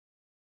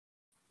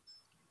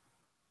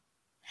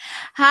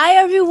Hi,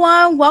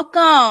 everyone.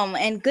 Welcome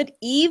and good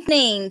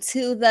evening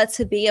to the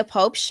Tabia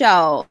Pope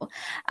Show.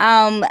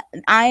 Um,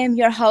 I am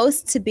your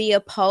host,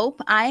 Tabia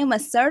Pope. I am a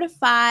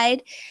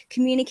certified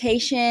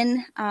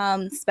communication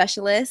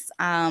specialist.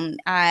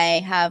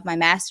 I have my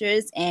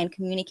master's in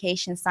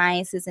communication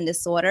sciences and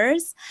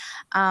disorders.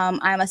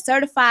 I'm a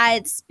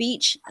certified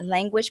speech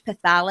language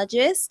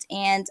pathologist,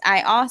 and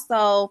I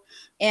also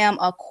am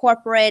a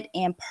corporate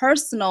and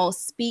personal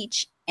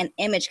speech and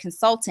image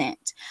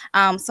consultant.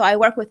 So I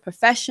work with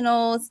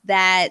professionals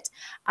that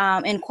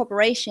and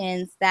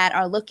corporations that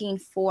are looking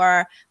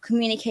for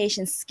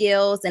communication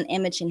skills and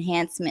image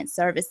enhancement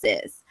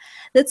services.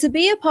 The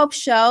Tabia Pope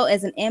Show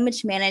is an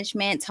image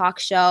management talk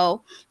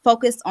show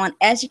focused on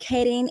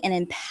educating and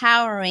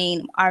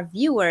empowering our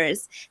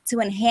viewers to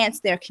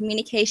enhance their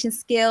communication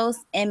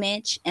skills,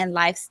 image, and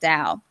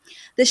lifestyle.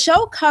 The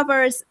show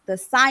covers the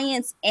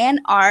science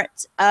and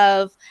art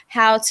of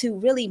how to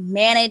really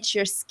manage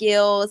your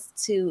skills,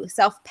 to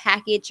self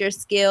package your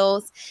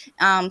skills,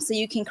 so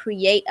you can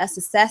create a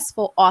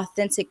successful,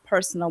 authentic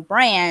personal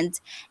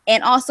brand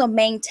and also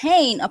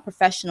maintain a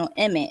professional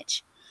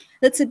image.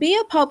 The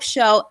Tabia Pope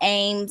Show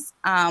aims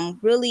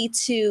really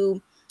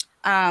to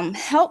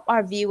help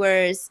our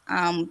viewers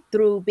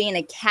through being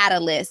a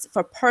catalyst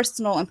for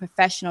personal and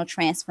professional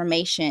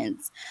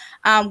transformations.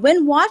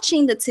 When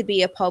watching the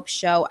Tabia Pope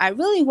Show, I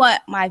really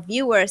want my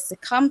viewers to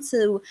come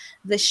to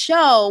the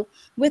show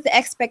with the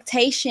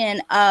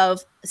expectation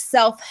of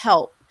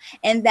self-help,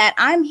 and that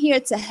I'm here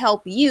to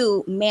help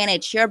you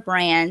manage your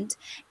brand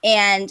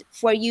and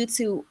for you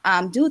to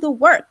do the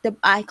work.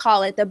 I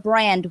call it the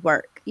brand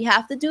work. You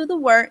have to do the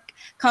work,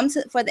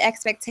 for the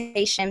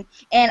expectation.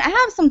 And I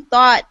have some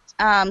thought,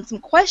 some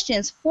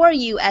questions for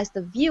you as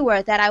the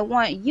viewer that I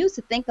want you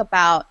to think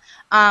about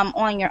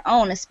on your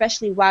own,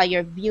 especially while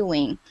you're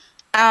viewing.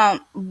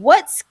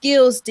 What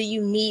skills do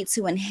you need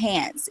to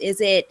enhance? Is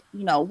it,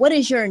 what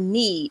is your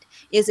need?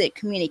 Is it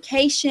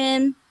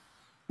communication?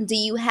 Do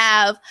you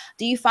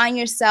find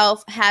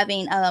yourself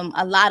having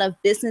a lot of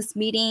business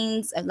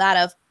meetings, a lot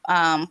of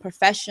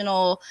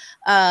professional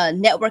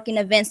networking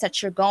events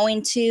that you're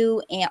going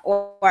to,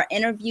 or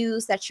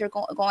interviews that you're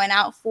going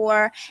out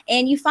for,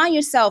 and you find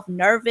yourself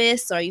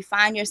nervous, or you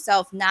find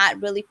yourself not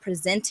really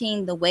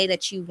presenting the way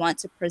that you want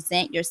to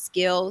present your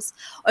skills?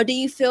 Or do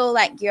you feel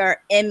like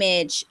your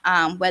image,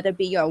 whether it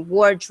be your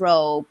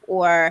wardrobe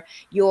or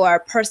your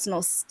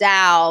personal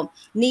style,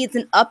 needs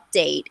an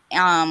update,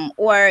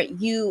 or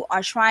you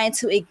are trying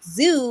to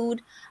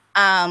exude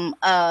an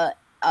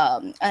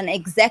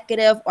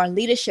executive or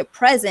leadership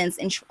presence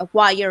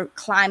while you're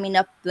climbing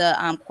up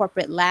the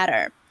corporate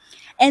ladder?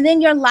 And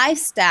then your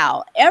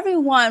lifestyle.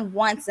 Everyone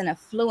wants an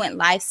affluent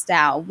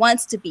lifestyle,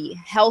 wants to be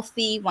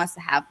healthy, wants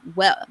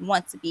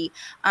to be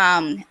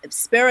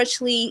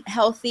spiritually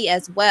healthy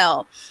as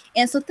well.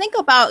 And so think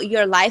about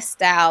your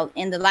lifestyle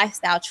and the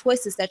lifestyle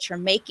choices that you're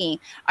making.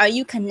 Are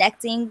you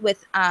connecting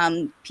with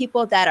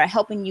people that are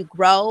helping you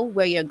grow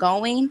where you're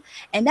going?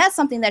 And that's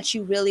something that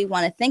you really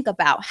want to think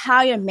about,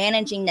 how you're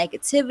managing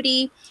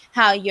negativity,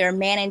 how you're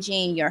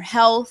managing your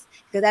health,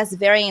 because that's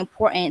very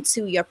important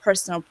to your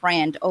personal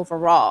brand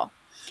overall.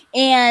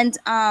 And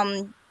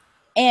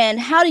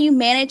how do you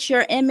manage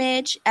your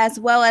image, as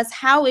well as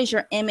how is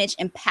your image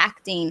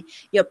impacting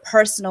your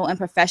personal and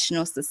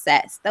professional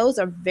success? Those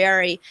are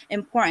very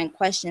important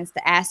questions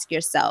to ask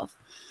yourself.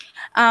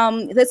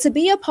 The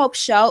Tabia Pope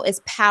Show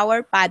is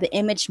powered by the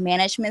Image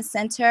Management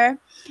Center.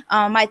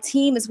 My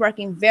team is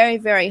working very,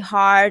 very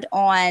hard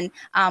on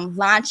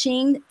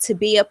launching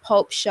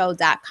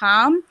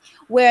TabiaPopeShow.com,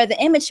 where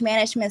the Image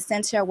Management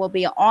Center will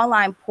be an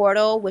online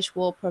portal which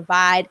will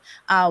provide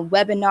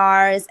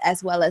webinars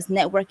as well as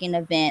networking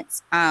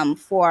events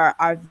for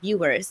our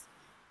viewers.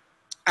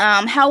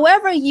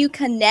 However you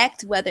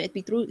connect, whether it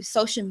be through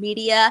social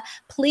media,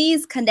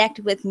 please connect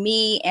with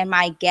me and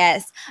my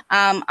guests.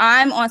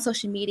 I'm on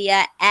social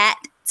media at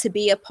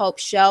Tabia Pope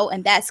Show,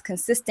 and that's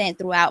consistent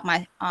throughout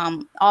my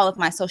all of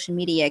my social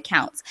media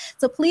accounts.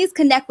 So please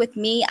connect with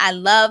me. I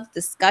love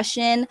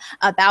discussion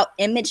about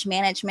image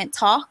management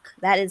talk.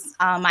 That is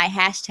my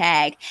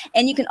hashtag.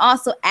 And you can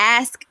also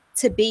ask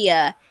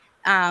Tabia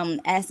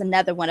as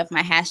another one of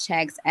my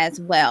hashtags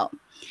as well.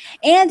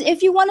 And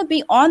if you want to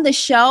be on the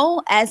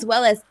show as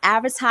well as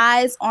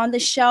advertise on the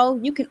show,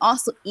 you can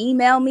also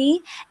email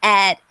me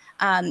at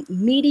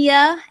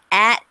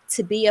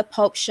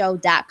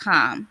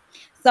media@tabiapopeshow.com.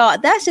 So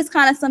that's just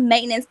kind of some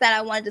maintenance that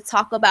I wanted to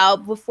talk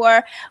about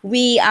before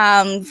we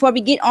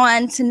get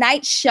on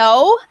tonight's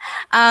show.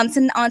 On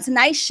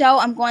tonight's show,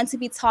 I'm going to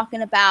be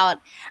talking about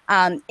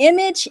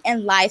image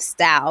and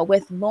lifestyle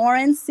with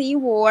Lauren C.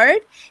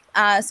 Ward,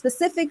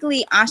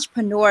 specifically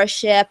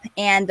entrepreneurship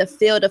and the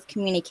field of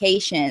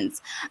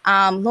communications.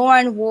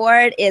 Lauren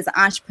Ward is an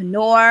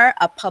entrepreneur,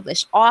 a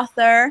published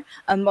author,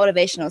 a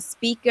motivational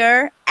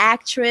speaker,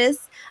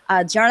 actress,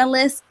 a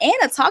journalist, and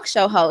a talk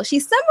show host.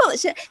 She's similar.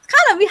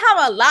 We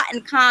have a lot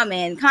in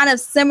common, kind of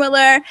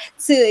similar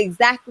to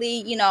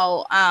exactly,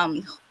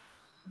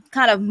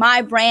 kind of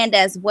my brand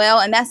as well.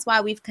 And that's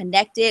why we've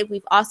connected.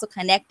 We've also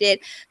connected.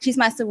 She's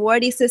my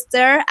sorority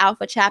sister,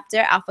 Alpha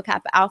Chapter, Alpha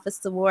Kappa Alpha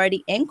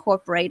Sorority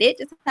Incorporated.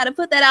 Just had to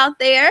put that out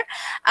there.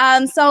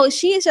 So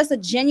she is just a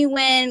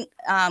genuine,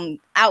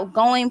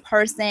 outgoing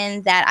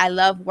person that I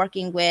love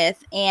working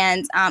with.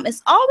 And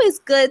it's always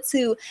good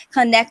to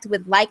connect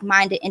with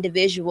like-minded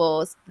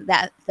individuals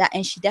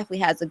and she definitely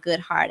has a good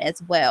heart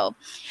as well.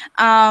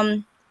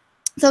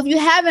 So if you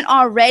haven't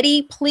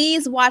already,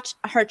 please watch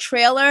her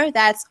trailer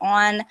that's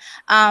on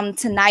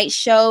tonight's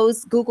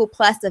show's Google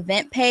Plus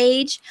event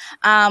page.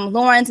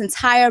 Lauren's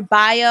entire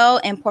bio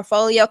and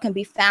portfolio can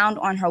be found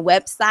on her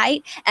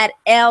website at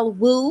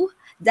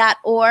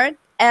lwoo.org.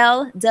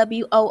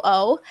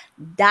 LWOO.org,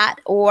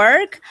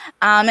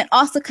 and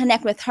also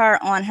connect with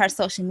her on her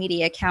social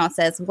media accounts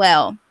as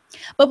well.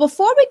 But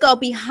before we go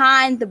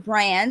behind the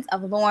brand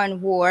of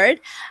Lauren Ward,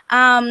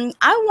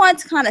 I want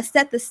to kind of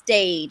set the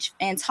stage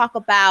and talk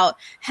about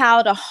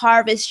how to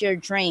harvest your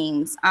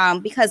dreams,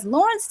 because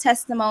Lauren's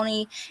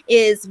testimony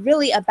is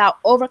really about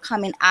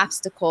overcoming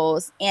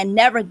obstacles and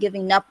never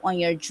giving up on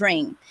your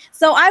dream.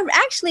 So I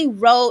actually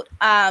wrote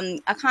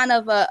I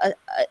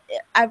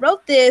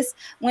wrote this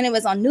when it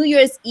was on New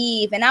Year's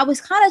Eve, and I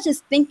was kind of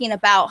just thinking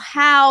about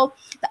how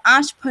the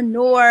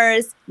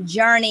entrepreneur's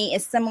journey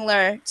is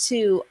similar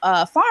to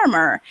a farmer,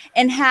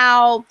 and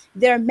how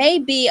there may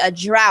be a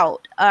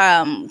drought,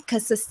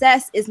 because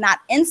success is not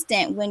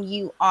instant when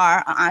you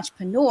are an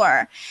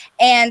entrepreneur,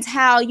 and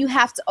how you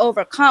have to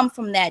overcome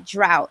from that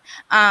drought,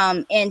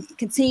 and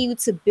continue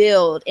to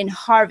build and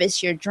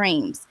harvest your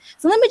dreams.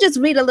 So let me just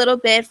read a little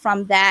bit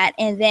from that,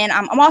 and then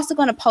I'm also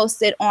going to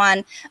post it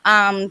on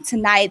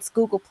tonight's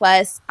Google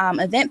Plus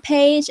event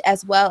page,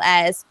 as well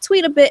as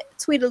tweet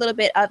a little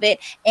bit of it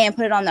and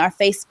put it on our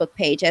Facebook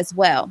page as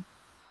well.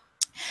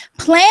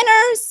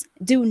 Planners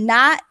do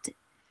not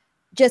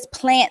just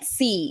plant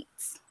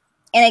seeds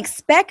and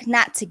expect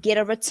not to get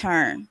a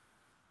return.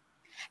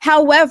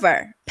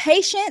 However,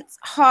 patience,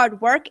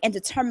 hard work, and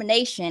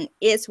determination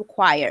is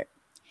required.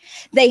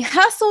 They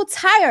hustle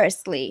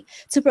tirelessly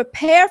to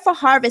prepare for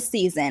harvest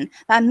season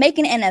by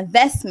making an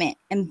investment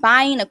in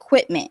buying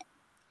equipment,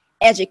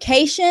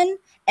 education,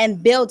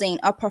 and building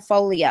a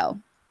portfolio.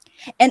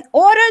 In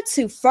order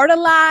to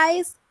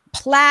fertilize,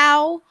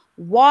 plow,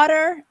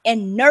 water,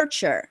 and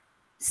nurture,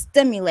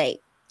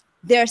 stimulate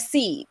their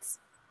seeds,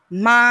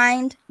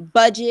 mind,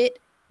 budget,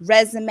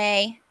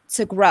 resume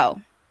to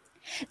grow.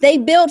 They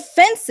build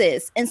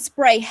fences and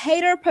spray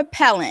hater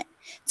propellant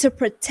to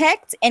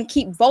protect and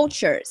keep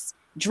vultures,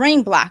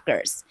 dream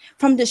blockers,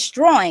 from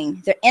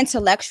destroying their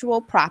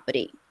intellectual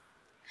property.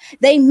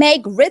 They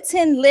make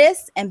written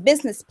lists and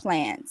business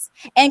plans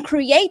and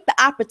create the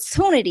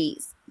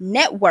opportunities,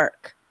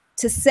 network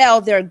to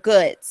sell their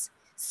goods,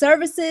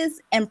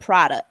 services, and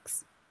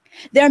products.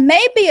 There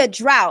may be a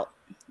drought,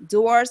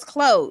 doors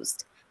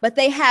closed, but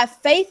they have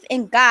faith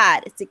in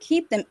God to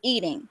keep them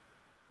eating,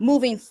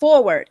 moving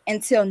forward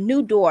until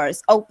new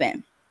doors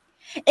open.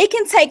 It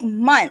can take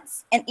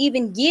months and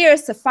even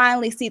years to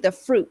finally see the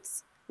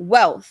fruits,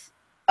 wealth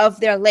of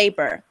their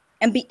labor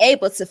and be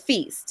able to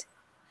feast.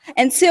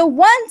 Until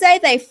one day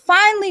they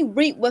finally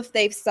reap what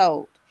they've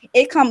sowed.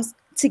 It comes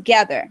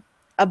together,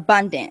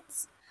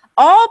 abundance.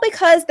 All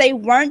because they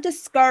weren't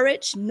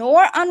discouraged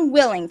nor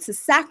unwilling to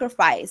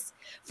sacrifice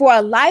for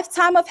a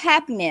lifetime of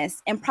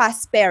happiness and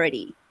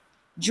prosperity.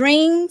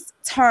 Dreams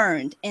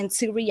turned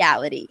into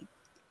reality.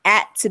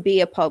 At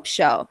Tabia Pope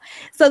Show.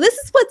 So this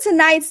is what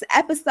tonight's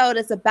episode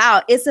is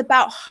about. It's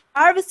about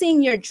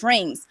harvesting your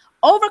dreams,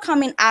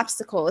 overcoming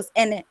obstacles,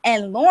 and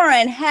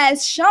Lauren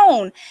has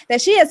shown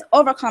that she has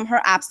overcome her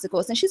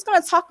obstacles, and she's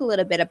going to talk a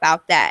little bit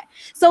about that.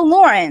 So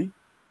Lauren,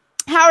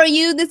 how are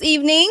you this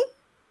evening?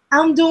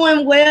 I'm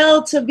doing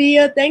well,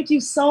 Tabia. Thank you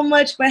so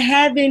much for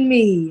having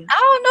me.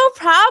 Oh, no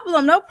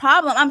problem. No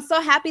problem. I'm so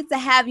happy to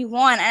have you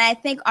on. And I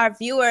think our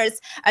viewers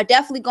are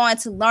definitely going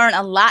to learn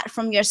a lot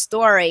from your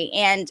story.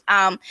 And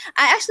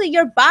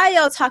your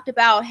bio talked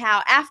about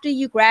how after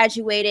you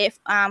graduated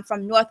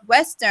from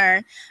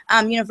Northwestern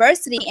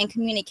University in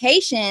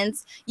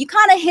communications, you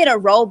kind of hit a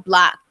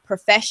roadblock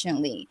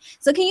professionally.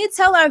 So can you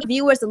tell our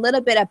viewers a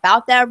little bit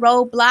about that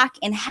roadblock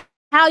and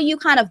how you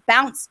kind of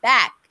bounced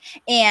back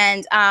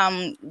and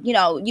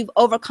you've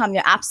overcome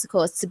your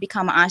obstacles to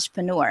become an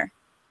entrepreneur?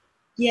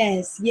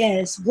 Yes.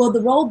 Well,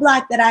 the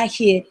roadblock that I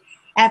hit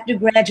after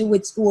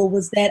graduate school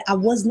was that I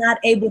was not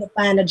able to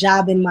find a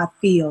job in my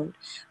field.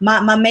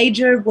 My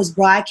major was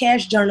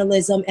broadcast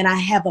journalism, and I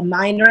have a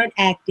minor in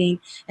acting.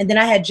 And then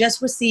I had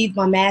just received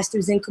my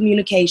master's in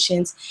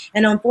communications.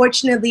 And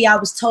unfortunately, I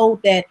was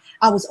told that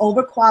I was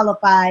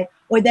overqualified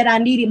or that I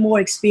needed more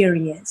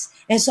experience.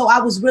 And so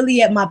I was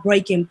really at my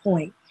breaking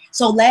point.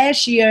 So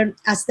last year,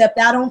 I stepped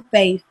out on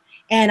faith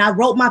and I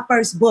wrote my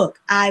first book.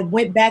 I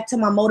went back to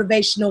my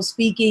motivational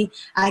speaking.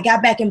 I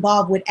got back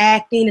involved with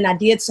acting, and I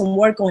did some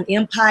work on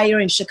Empire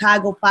and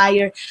Chicago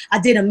Fire. I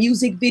did a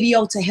music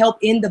video to help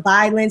end the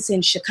violence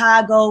in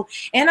Chicago.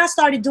 And I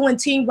started doing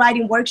team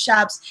writing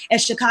workshops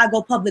at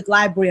Chicago public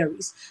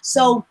libraries.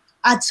 So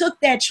I took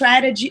that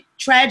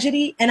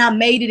tragedy and I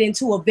made it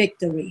into a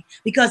victory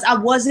because I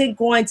wasn't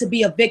going to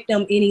be a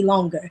victim any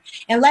longer.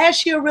 And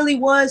last year really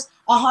was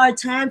a hard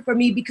time for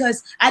me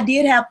because I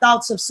did have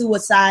thoughts of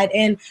suicide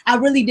and I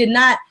really did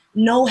not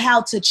know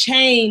how to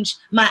change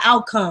my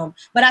outcome.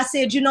 But I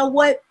said, you know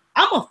what?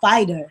 I'm a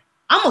fighter.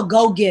 I'm a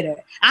go-getter.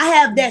 I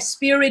have that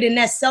spirit and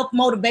that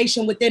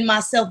self-motivation within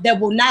myself that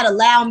will not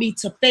allow me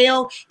to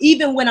fail,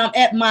 even when I'm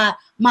at my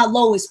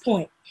lowest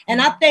point.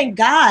 And I thank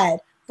God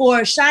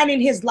for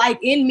shining his light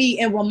in me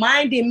and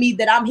reminding me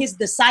that I'm his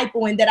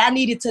disciple and that I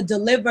needed to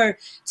deliver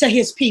to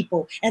his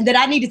people and that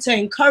I needed to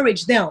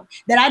encourage them,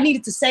 that I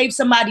needed to save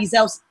somebody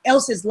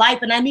else's life.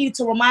 And I needed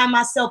to remind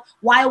myself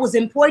why it was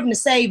important to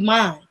save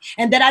mine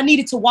and that I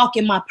needed to walk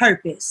in my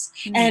purpose.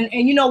 And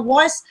you know,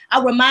 once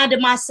I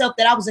reminded myself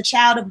that I was a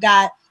child of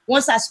God,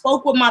 once I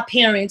spoke with my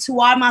parents, who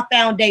are my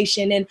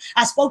foundation, and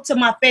I spoke to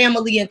my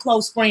family and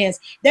close friends,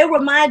 they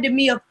reminded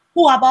me of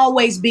who I've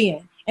always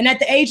been. And at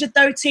the age of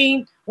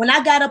 13, when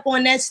I got up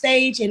on that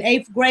stage in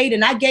 8th grade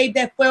and I gave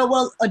that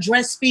farewell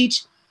address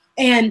speech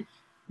and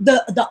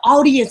the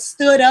audience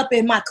stood up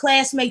and my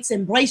classmates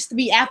embraced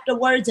me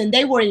afterwards and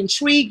they were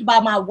intrigued by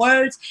my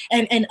words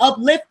and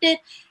uplifted,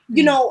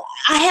 you know,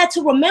 I had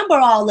to remember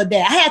all of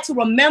that. I had to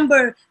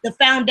remember the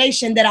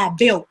foundation that I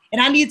built.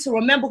 And I needed to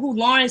remember who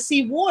Lauren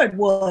C. Ward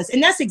was.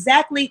 And that's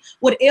exactly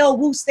what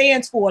LWOO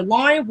stands for,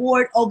 Lauren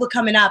Ward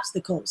Overcoming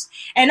Obstacles.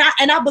 And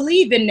I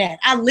believe in that.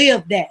 I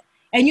live that.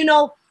 And, you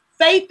know,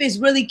 faith is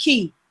really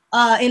key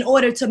in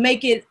order to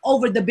make it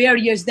over the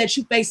barriers that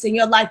you face in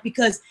your life,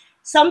 because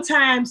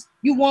sometimes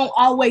you won't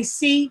always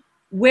see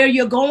where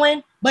you're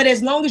going. But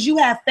as long as you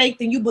have faith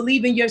and you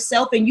believe in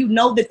yourself and you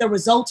know that the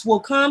results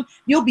will come,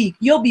 you'll be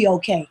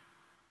okay.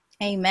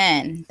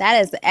 Amen.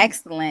 That is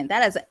excellent.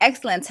 That is an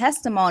excellent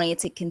testimony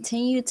to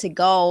continue to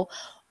go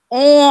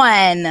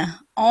on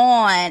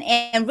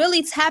and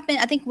really tap in.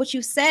 I think what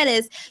you said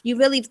is you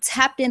really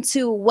tapped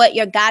into what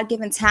your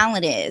God-given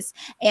talent is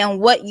and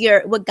what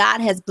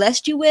God has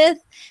blessed you with.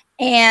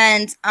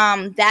 And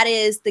that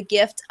is the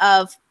gift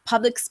of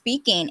public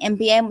speaking and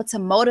being able to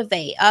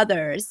motivate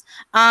others.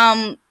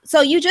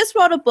 So you just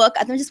wrote a book.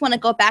 I just want to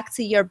go back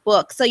to your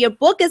book. So your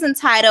book is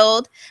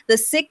entitled The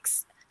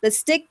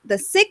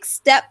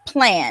Six-Step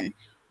Plan,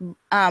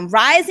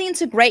 Rising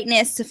to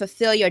Greatness to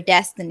Fulfill Your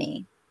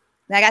Destiny.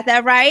 I got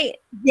that right?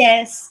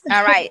 Yes.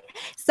 All right.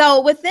 So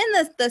within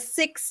the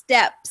 6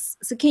 steps,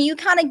 so can you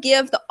kind of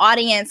give the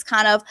audience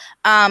kind of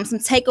some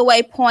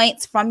takeaway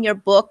points from your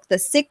book, The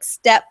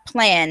 6-Step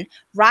Plan,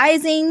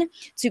 Rising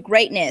to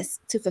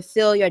Greatness to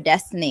Fulfill Your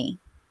Destiny?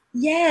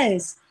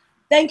 Yes.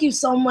 Thank you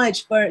so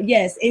much for,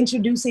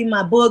 introducing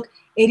my book.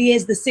 It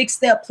is The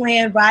 6-Step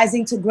Plan,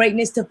 Rising to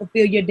Greatness to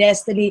Fulfill Your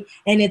Destiny.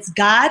 And it's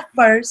God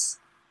first,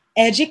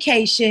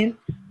 education,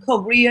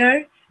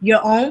 career,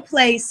 your own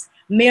place,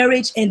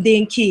 marriage, and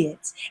then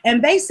kids.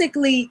 And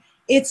basically,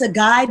 it's a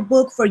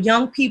guidebook for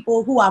young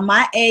people who are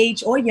my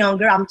age or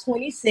younger. I'm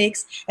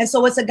 26. And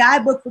so it's a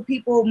guidebook for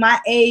people my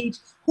age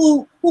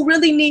who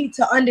really need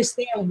to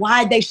understand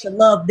why they should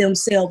love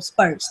themselves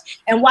first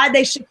and why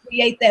they should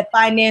create that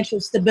financial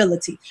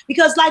stability.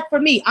 Because like for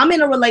me, I'm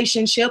in a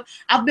relationship.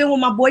 I've been with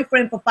my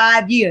boyfriend for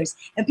 5 years.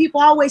 And people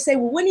always say,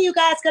 well, when are you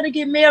guys going to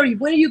get married?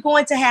 When are you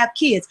going to have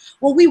kids?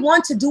 Well, we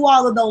want to do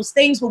all of those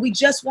things, but we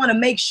just want to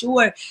make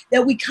sure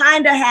that we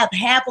kind of have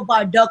half of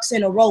our ducks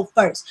in a row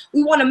first.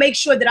 We want to make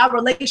sure that our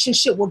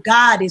relationship with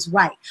God is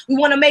right. We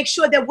want to make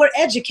sure that we're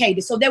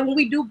educated so that when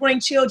we do bring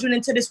children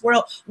into this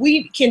world,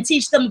 we can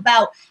teach them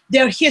about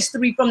their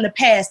history from the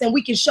past and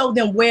we can show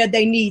them where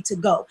they need to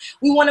go.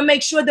 We want to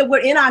make sure that we're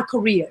in our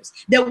careers,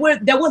 that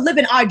we're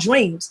living our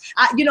dreams.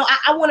 I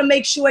want to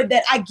make sure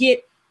that I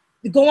get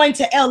going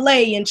to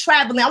LA and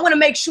traveling. I want to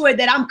make sure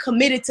that I'm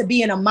committed to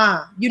being a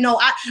mom.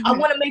 I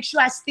want to make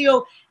sure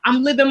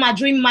I'm living my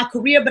dream in my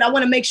career, but I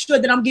want to make sure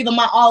that I'm giving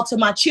my all to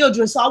my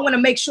children. So I want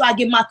to make sure I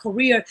get my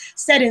career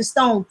set in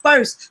stone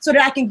first so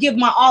that I can give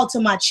my all to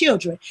my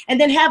children. And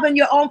then having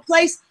your own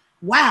place,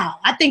 wow,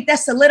 I think that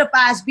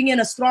solidifies being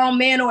a strong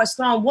man or a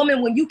strong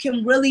woman when you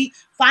can really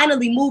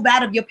finally move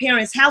out of your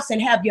parents' house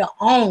and have your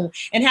own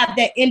and have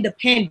that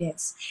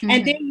independence.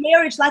 And then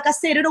marriage, like I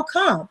said, it'll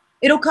come.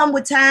 It'll come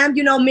with time,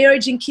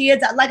 marriage and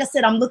kids. Like I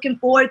said, I'm looking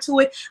forward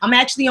to it. I'm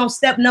actually on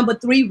step number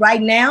 3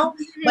 right now,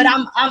 but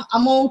I'm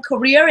on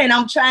career and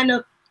I'm trying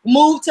to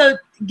move to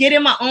get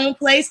in my own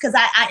place because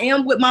I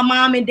am with my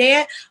mom and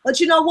dad. But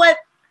you know what?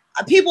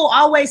 People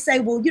always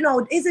say, well,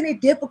 isn't it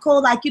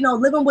difficult,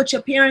 living with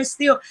your parents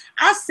still?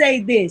 I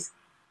say this,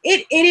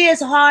 it is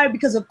hard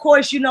because, of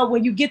course,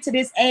 when you get to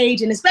this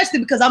age, and especially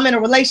because I'm in a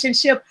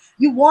relationship,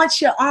 you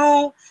want your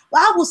own.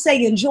 Well, I will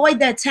say enjoy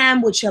that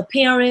time with your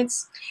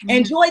parents,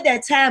 enjoy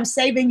that time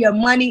saving your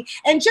money,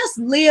 and just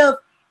live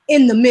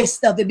in the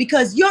midst of it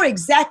because you're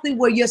exactly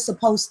where you're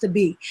supposed to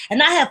be.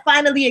 And I have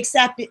finally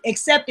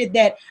accepted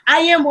that I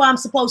am where I'm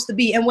supposed to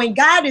be. And when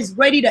God is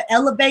ready to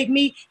elevate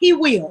me, he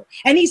will.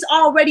 And he's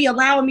already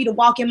allowing me to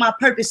walk in my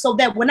purpose so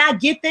that when I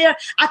get there,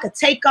 I could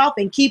take off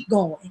and keep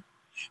going.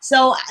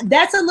 So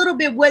that's a little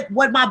bit what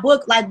my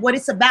book, like what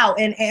it's about,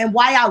 and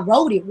why I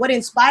wrote it, what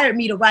inspired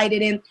me to write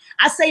it. And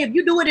I say, if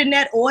you do it in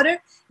that order,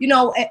 you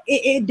know,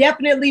 it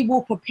definitely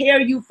will prepare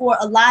you for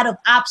a lot of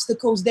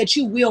obstacles that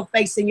you will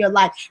face in your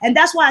life. And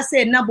that's why I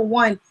said number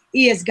one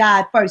is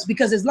God first,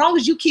 because as long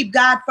as you keep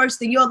God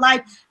first in your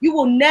life, you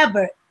will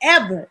never,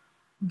 ever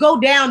go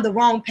down the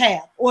wrong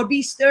path or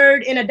be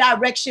stirred in a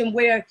direction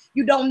where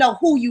you don't know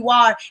who you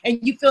are and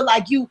you feel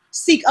like you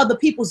seek other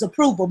people's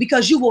approval,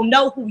 because you will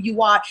know who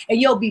you are and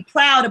you'll be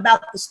proud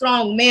about the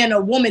strong man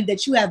or woman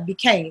that you have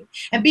became.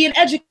 And being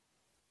educated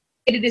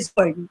is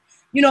important.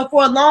 You know,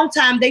 for a long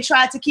time, they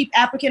tried to keep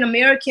African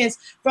Americans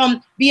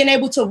from being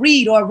able to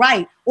read or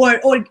write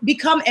or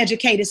become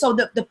educated. So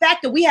the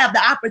fact that we have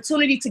the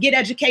opportunity to get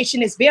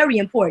education is very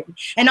important.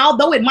 And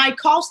although it might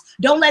cost,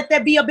 don't let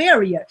that be a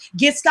barrier.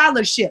 Get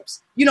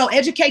scholarships. You know,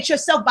 educate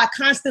yourself by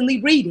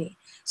constantly reading.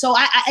 So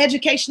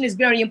education is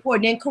very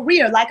important. And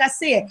career, like I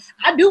said,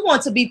 I do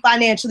want to be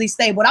financially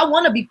stable. I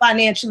want to be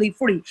financially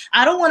free.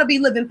 I don't want to be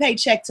living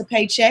paycheck to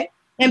paycheck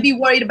and be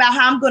worried about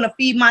how I'm going to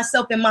feed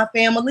myself and my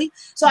family.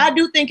 So I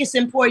do think it's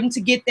important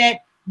to get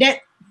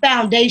that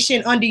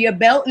foundation under your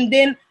belt. And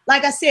then,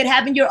 like I said,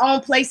 having your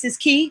own place is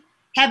key.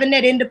 Having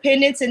that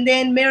independence, and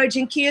then marriage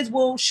and kids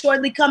will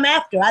shortly come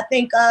after. I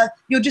think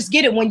you'll just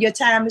get it when your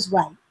time is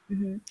right.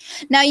 Mm-hmm.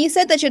 Now, you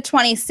said that you're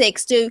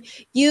 26. Do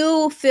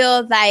you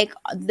feel like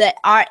that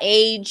our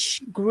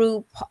age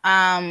group,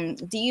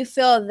 do you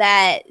feel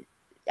that,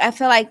 I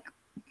feel like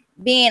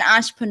being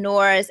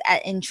entrepreneurs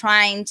and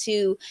trying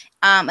to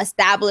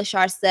establish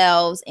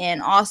ourselves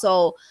and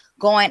also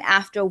going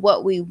after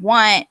what we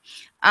want,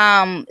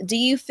 do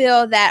you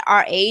feel that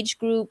our age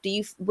group,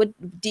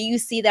 do you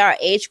see that our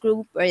age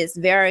group is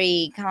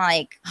very kind of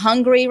like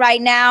hungry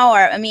right now?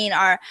 Or I mean,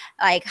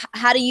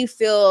 how do you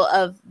feel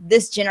of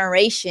this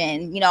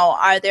generation? You know,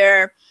 are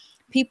there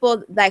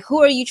people, like,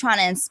 who are you trying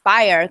to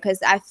inspire?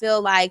 Because I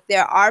feel like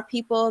there are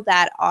people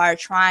that are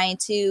trying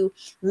to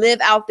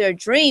live out their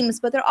dreams,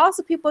 but there are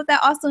also people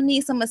that also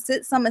need some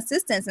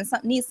assistance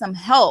and need some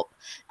help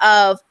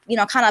of, you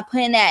know, kind of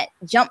putting that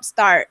jump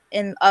start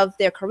of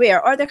their career,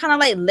 or they're kind of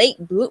like late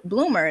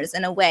bloomers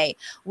in a way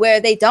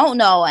where they don't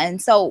know. And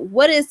so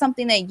what is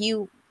something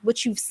that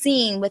what you've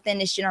seen within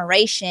this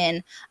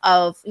generation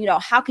of, you know,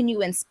 how can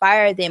you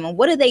inspire them, and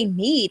what do they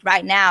need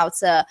right now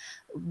to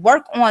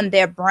work on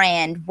their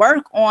brand,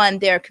 work on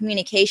their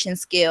communication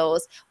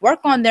skills, work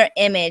on their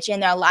image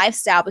and their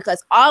lifestyle?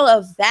 Because all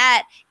of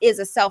that is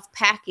a self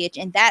package,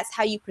 and that's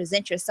how you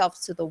present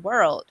yourself to the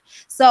world.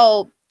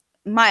 So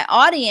my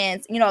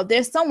audience, you know,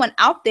 there's someone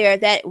out there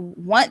that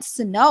wants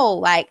to know,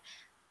 like,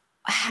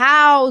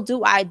 how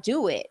do I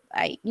do it?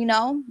 Like, you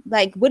know,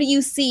 like, what do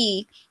you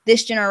see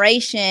this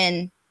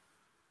generation?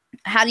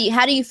 How do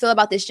you feel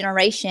about this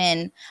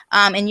generation,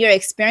 and your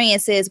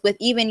experiences with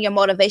even your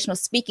motivational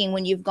speaking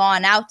when you've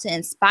gone out to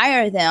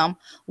inspire them?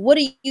 What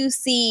do you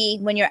see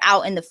when you're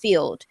out in the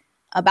field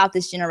about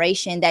this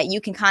generation that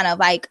you can kind of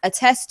like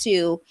attest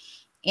to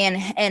and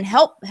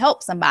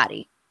help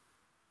somebody?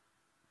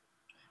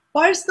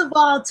 First of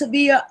all,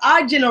 Tabia,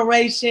 our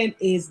generation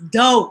is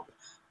dope.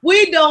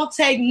 We don't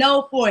take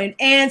no for an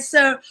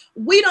answer.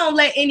 We don't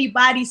let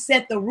anybody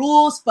set the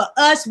rules for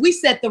us. We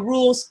set the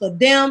rules for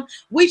them.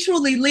 We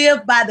truly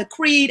live by the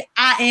creed,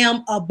 I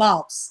am a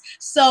boss.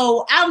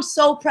 So I'm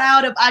so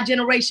proud of our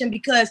generation,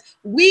 because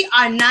we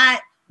are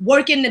not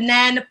working the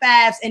 9 to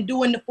 5s and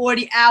doing the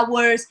 40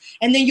 hours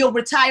and then you'll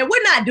retire.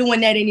 We're not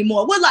doing that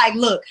anymore. We're like,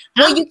 look.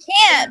 Well, you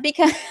can't,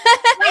 because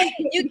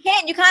you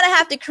kind of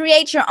have to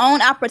create your own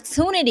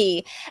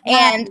opportunity.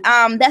 And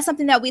that's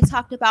something that we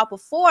talked about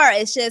before.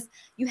 It's just,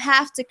 you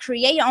have to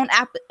create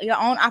your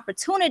own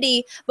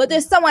opportunity, but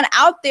there's someone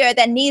out there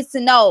that needs to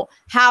know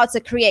how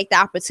to create the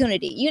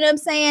opportunity. You know what I'm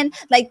saying?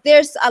 Like,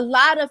 there's a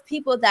lot of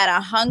people that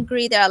are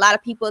hungry. There are a lot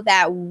of people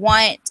that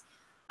want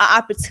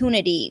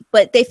opportunity,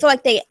 but they feel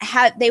like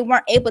they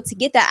weren't able to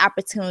get that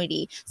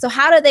opportunity. So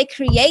how do they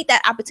create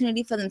that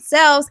opportunity for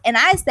themselves? And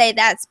I say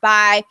that's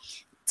by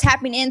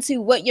tapping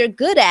into what you're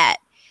good at.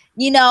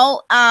 You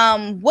know,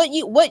 what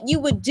you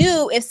would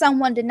do if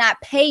someone did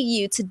not pay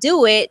you to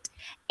do it,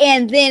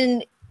 and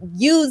then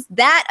use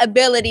that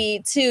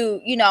ability to,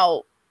 you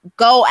know,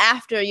 go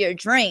after your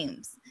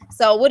dreams.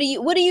 So what do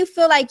you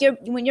feel like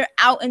when you're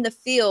out in the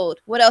field?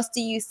 What else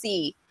do you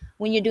see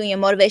when you're doing your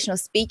motivational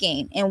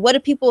speaking? And what are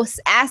people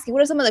asking?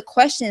 What are some of the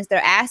questions they're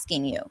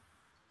asking you?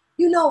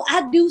 You know,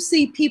 I do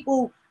see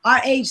people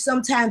our age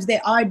sometimes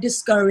that are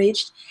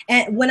discouraged.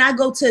 And when I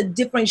go to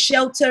different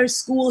shelters,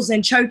 schools,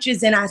 and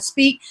churches, and I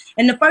speak,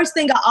 and the first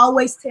thing I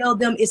always tell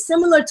them is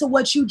similar to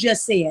what you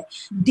just said.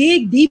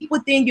 Dig deep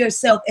within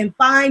yourself and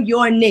find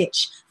your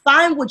niche.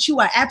 Find what you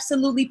are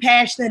absolutely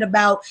passionate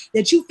about,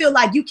 that you feel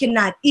like you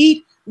cannot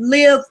eat,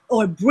 live,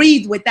 or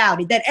breathe without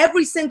it. That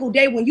every single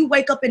day when you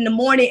wake up in the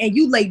morning and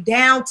you lay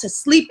down to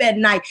sleep at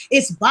night,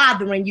 it's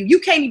bothering you. You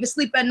can't even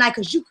sleep at night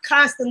because you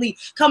constantly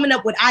coming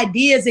up with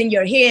ideas in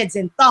your heads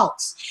and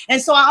thoughts.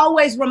 And so I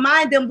always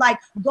remind them, like,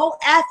 go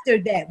after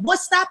that.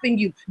 What's stopping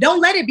you?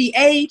 Don't let it be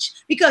age,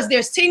 because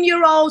there's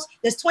 10-year-olds,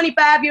 there's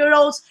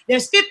 25-year-olds,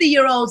 there's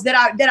 50-year-olds that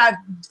are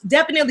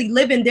definitely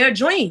living their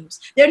dreams.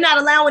 They're not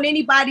allowing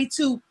anybody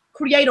to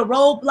create a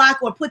roadblock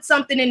or put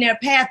something in their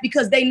path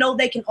because they know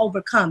they can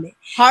overcome it.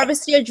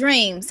 Harvest your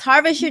dreams.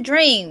 Harvest your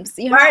dreams.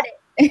 You heard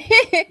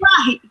it.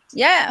 Right.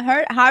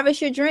 Yeah,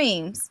 harvest your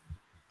dreams.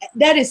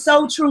 That is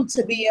so true,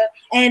 Tabia.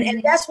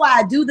 And that's why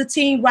I do the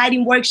teen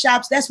writing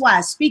workshops. That's why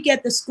I speak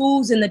at the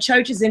schools and the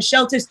churches and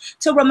shelters,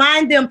 to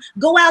remind them,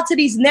 go out to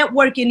these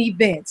networking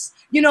events.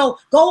 You know,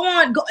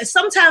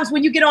 sometimes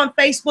when you get on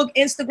Facebook,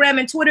 Instagram,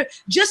 and Twitter,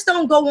 just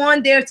don't go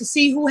on there to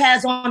see who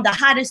has on the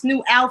hottest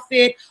new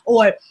outfit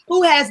or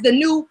who has the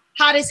new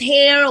hottest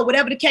hair or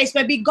whatever the case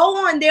may be.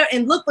 Go on there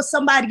and look for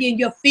somebody in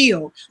your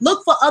field.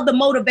 Look for other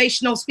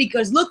motivational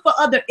speakers. Look for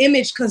other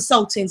image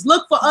consultants.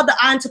 Look for other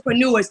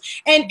entrepreneurs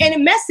and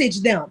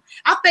message them.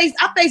 I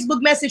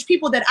Facebook message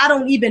people that I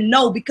don't even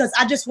know because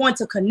I just want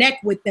to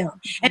connect with them.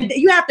 And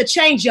you have to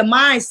change your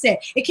mindset.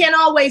 It can't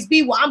always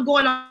be, well, I'm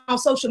going on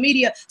social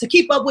media to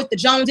keep up with the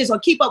Joneses or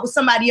keep up with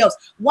somebody else.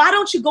 Why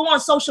don't you go on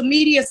social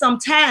media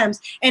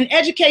sometimes and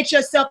educate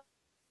yourself?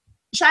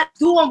 Try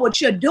doing what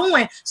you're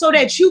doing so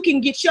that you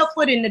can get your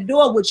foot in the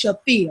door with your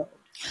field.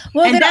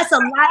 Well, and that's a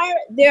lot.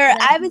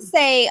 I would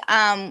say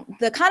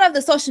the kind of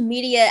the social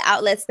media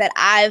outlets that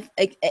I've,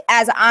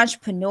 as an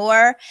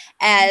entrepreneur,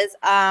 as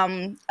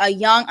a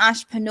young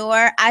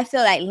entrepreneur, I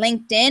feel like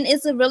LinkedIn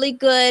is a really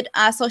good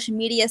social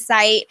media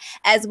site,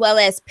 as well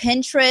as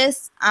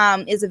Pinterest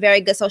is a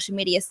very good social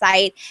media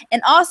site.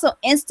 And also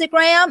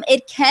Instagram,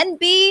 it can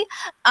be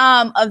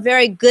a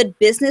very good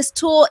business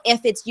tool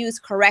if it's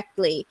used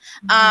correctly.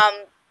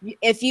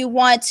 If you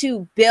want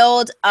to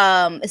build,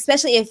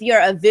 especially if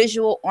you're a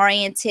visual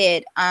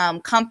oriented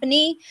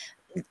company,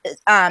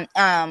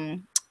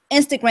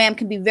 Instagram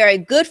can be very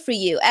good for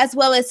you, as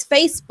well as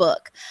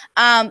Facebook.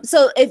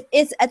 So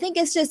I think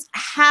it's just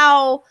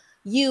how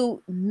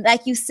you,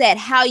 like you said,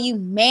 how you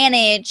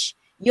manage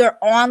your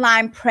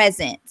online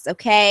presence,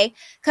 okay?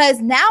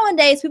 Because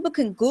nowadays people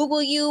can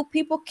Google you,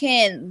 people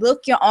can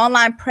look your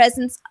online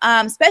presence,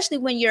 especially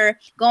when you're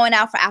going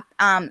out for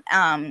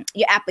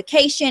your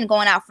application,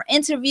 going out for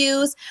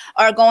interviews,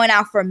 or going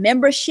out for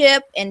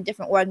membership in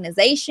different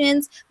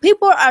organizations.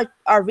 People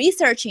are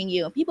researching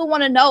you. People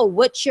want to know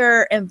what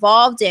you're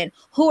involved in,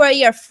 who are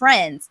your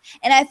friends.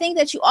 And I think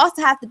that you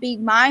also have to be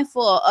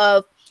mindful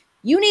of,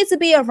 you need to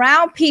be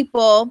around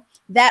people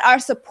that are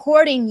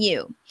supporting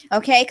you,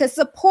 okay? Because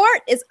support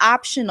is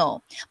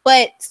optional,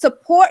 but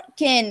support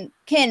can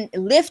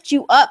lift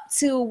you up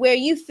to where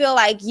you feel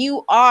like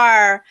you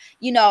are,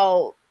 you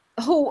know,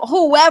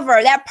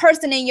 whoever that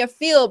person in your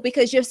field,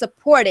 because you're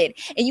supported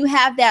and you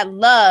have that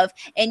love,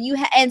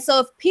 and so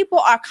if people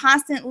are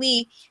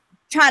constantly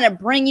trying to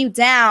bring you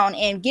down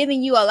and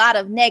giving you a lot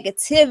of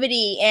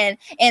negativity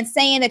and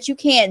saying that you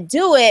can't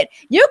do it,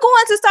 you're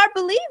going to start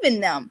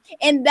believing them.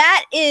 And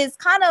that is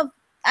kind of,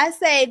 I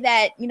say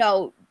that, you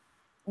know,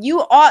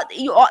 you are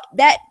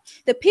that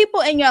the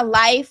people in your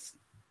life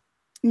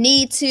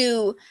need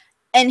to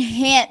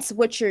enhance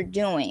what you're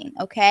doing,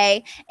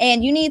 okay?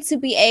 And you need to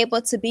be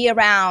able to be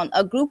around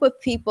a group of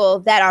people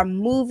that are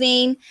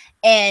moving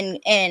and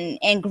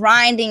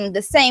grinding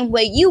the same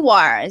way you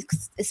are,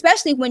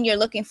 especially when you're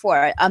looking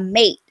for a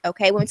mate,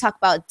 okay? When we talk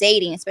about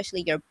dating,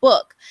 especially your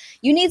book,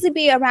 you need to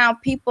be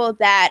around people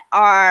that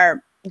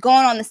are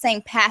going on the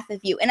same path of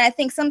you. And I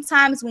think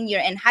sometimes when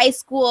you're in high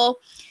school,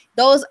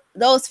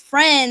 those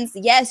friends,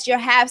 yes, you'll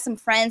have some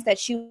friends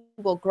that you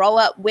will grow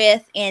up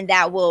with and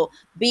that will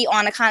be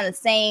on a kind of the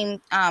same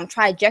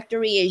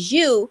trajectory as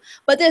you,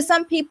 but there's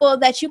some people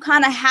that you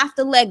kind of have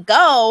to let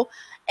go,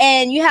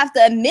 and you have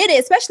to admit it,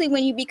 especially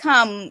when you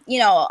become, you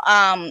know,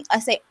 I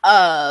say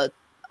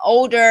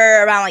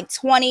older, around like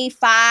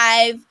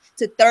 25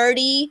 to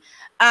 30,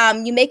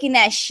 you're making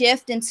that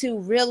shift into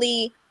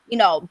really, you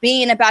know,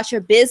 being about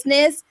your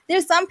business.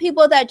 There's some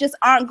people that just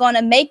aren't going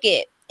to make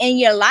it in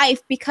your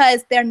life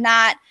because they're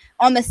not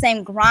on the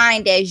same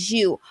grind as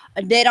you.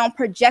 They don't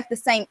project the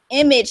same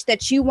image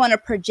that you want to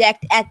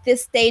project at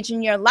this stage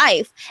in your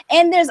life.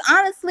 And there's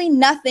honestly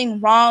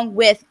nothing wrong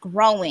with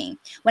growing.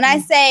 When I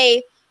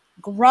say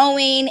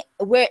growing,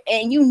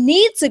 and you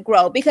need to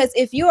grow, because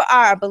if you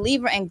are a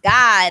believer in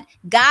God,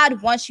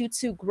 God wants you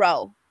to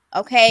grow.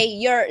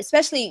 Okay,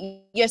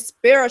 especially your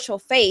spiritual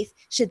faith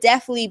should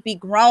definitely be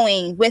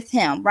growing with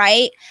him,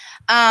 right?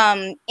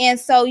 And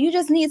so you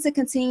just need to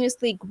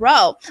continuously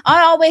grow.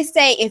 I always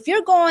say, if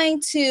you're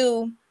going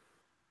to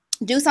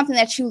do something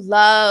that you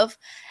love,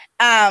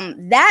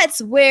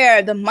 that's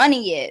where the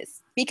money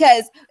is.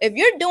 Because if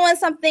you're doing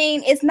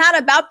something, it's not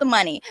about the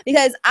money.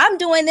 Because I'm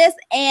doing this,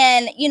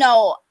 and you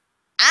know,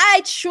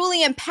 I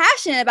truly am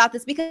passionate about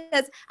this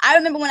because I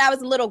remember when I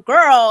was a little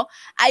girl,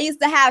 I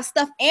used to have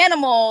stuffed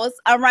animals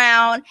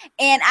around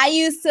and I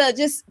used to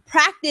just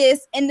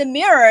practice in the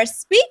mirror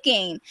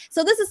speaking.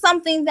 So this is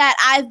something that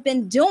I've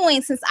been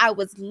doing since I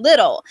was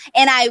little.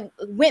 And I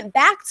went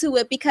back to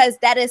it because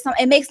that is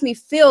something, it makes me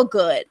feel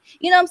good.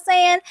 You know what I'm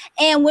saying?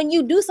 And when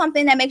you do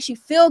something that makes you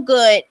feel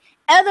good,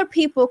 other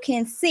people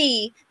can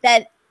see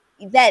that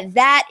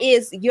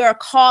is your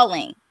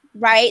calling,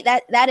 right?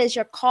 That is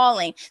your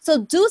calling.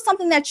 So do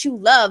something that you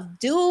love.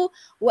 Do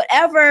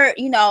whatever,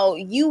 you know,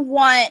 you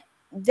want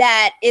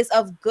that is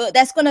of good,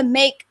 that's going to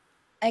make,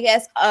 I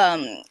guess,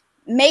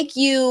 make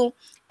you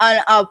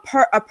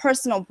a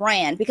personal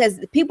brand, because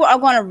people are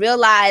going to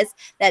realize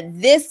that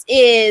this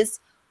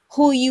is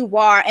who you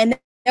are, and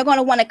they're going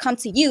to want to come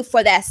to you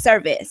for that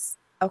service.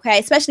 Okay,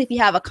 especially if you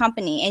have a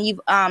company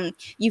and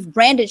you've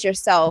branded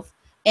yourself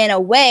in a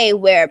way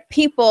where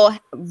people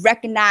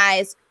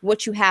recognize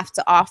what you have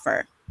to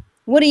offer.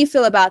 What do you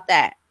feel about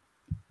that?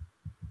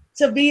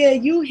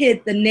 Tabia, you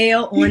hit the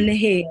nail on the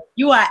head.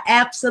 You are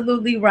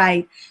absolutely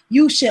right.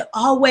 You should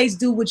always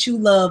do what you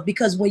love,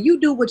 because when you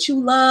do what you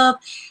love,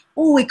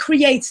 oh, it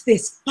creates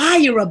this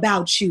fire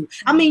about you.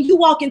 I mean, you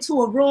walk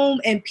into a room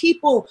and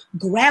people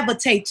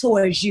gravitate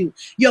towards you.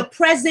 Your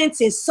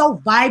presence is so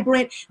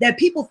vibrant that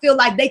people feel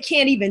like they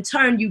can't even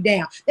turn you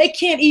down. They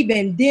can't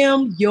even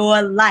dim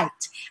your light.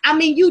 I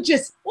mean, you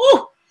just,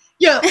 ooh,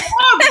 your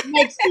aura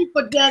makes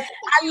people just.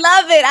 I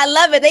love it. I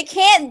love it. They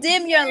can't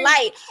dim your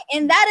light.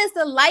 And that is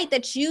the light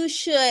that you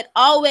should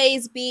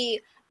always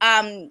be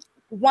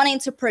wanting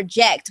to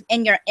project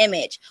in your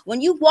image.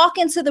 When you walk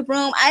into the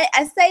room,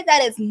 I say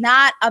that it's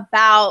not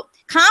about,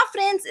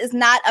 confidence is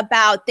not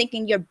about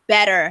thinking you're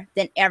better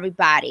than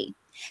everybody.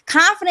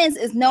 Confidence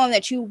is knowing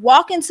that you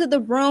walk into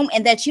the room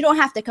and that you don't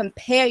have to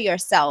compare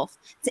yourself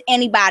to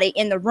anybody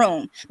in the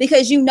room,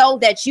 because you know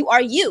that you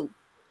are you.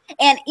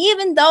 And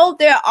even though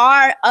there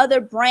are other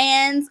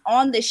brands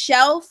on the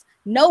shelf,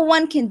 no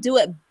one can do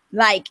it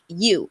like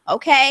you,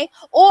 okay?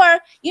 Or,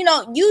 you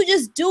know, you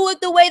just do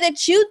it the way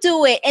that you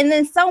do it. And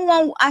then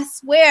someone, I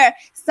swear,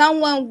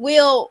 someone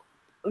will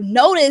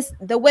notice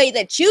the way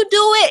that you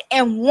do it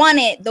and want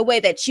it the way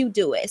that you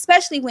do it,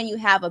 especially when you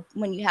have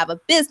a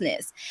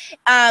business.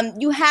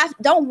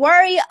 Don't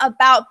worry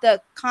about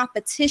the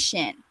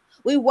competition.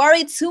 We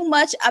worry too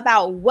much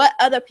about what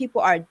other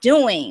people are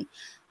doing.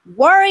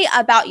 Worry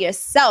about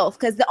yourself,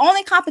 because the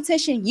only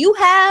competition you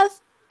have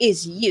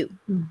is you.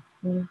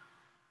 Mm-hmm.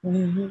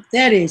 Mm-hmm.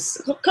 That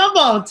is, come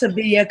on,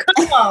 Tabia,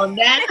 come on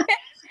now.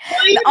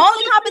 The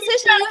only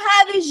competition you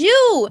have is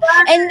you,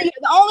 and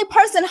the only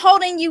person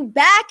holding you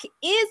back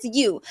is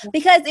you.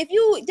 Because if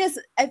you just,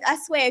 I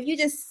swear, if you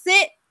just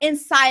sit in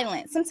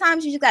silence,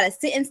 sometimes you just gotta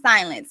sit in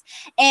silence,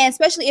 and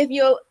especially if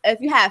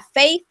you have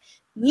faith,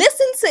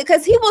 listen to,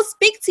 because he will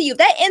speak to you.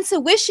 That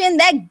intuition,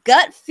 that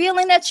gut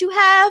feeling that you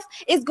have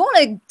is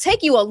going to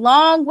take you a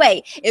long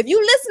way. If you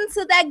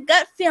listen to that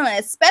gut feeling,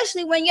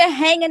 especially when you're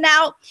hanging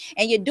out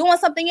and you're doing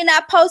something you're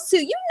not supposed to,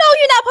 you know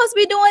you're not supposed to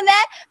be doing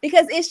that,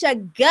 because it's your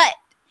gut.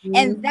 Mm-hmm.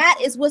 And that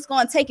is what's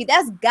going to take you.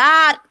 That's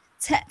God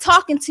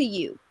talking to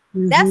you.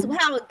 Mm-hmm. That's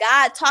how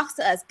God talks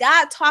to us.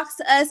 God talks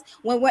to us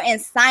when we're in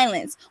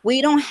silence, when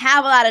you don't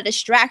have a lot of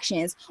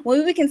distractions,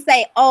 when we can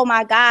say, oh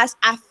my gosh,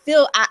 I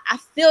feel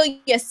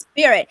your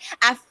spirit.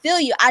 I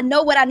feel you. I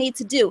know what I need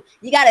to do.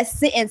 You got to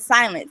sit in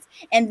silence.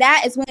 And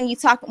that is when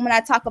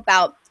I talk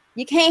about,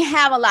 you can't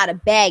have a lot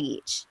of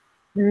baggage.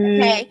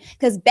 Okay,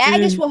 because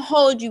baggage will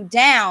hold you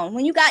down.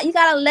 When you got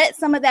to let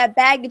some of that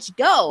baggage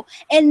go,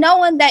 and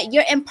knowing that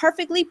you're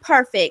imperfectly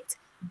perfect,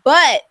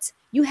 but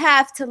you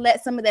have to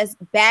let some of this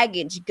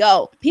baggage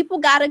go. People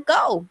gotta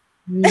go.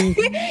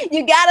 Mm-hmm.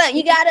 you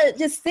gotta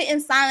just sit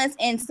in silence,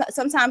 and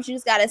sometimes you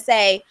just gotta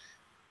say,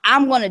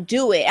 I'm gonna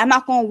do it. I'm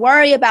not gonna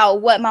worry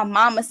about what my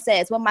mama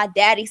says, what my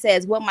daddy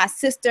says, what my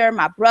sister,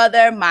 my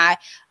brother, my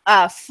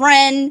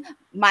friend,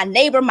 my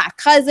neighbor, my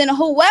cousin,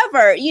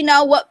 whoever, you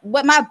know,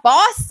 what my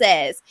boss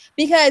says,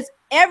 because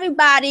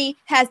everybody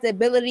has the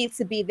ability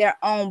to be their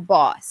own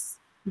boss.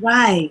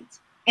 Right.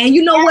 And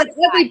you know what?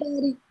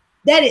 Everybody,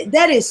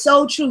 that is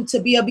so true,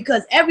 Tabia,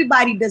 because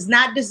everybody does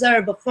not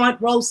deserve a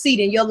front row seat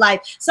in your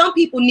life. Some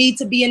people need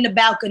to be in the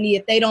balcony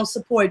if they don't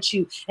support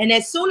you. And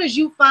as soon as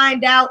you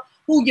find out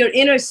who your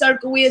inner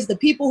circle is, the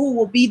people who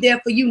will be there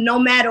for you no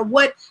matter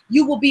what,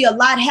 you will be a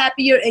lot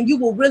happier, and you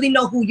will really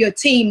know who your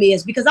team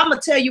is. Because I'm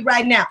going to tell you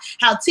right now,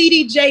 how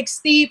T.D. Jakes,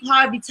 Steve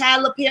Harvey,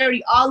 Tyler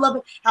Perry, all of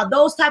them, how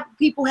those type of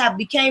people have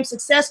became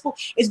successful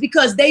is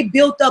because they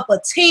built up a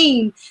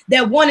team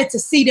that wanted to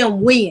see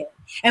them win.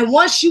 And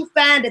once you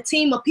find a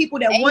team of people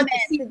that want to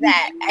see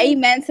that,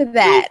 amen to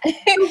that.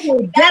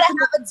 You gotta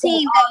have a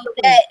team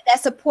that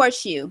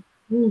supports you,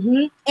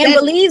 and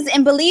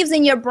believes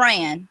in your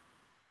brand.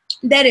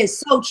 That is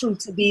so true,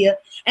 Tabia.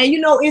 And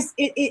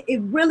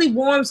it really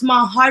warms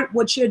my heart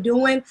what you're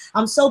doing.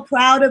 I'm so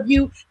proud of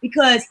you,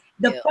 because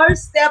the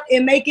first step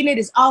in making it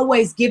is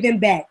always giving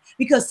back,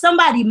 because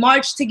somebody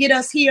marched to get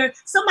us here,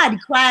 somebody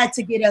cried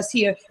to get us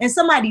here, and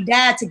somebody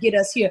died to get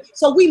us here.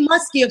 So we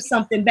must give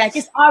something back.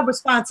 It's our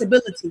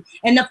responsibility.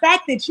 And the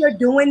fact that you're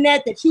doing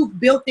that you've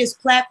built this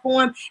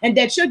platform, and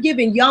that you're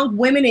giving young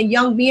women and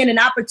young men an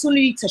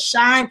opportunity to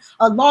shine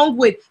along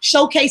with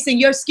showcasing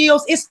your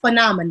skills is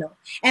phenomenal.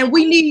 And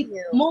we need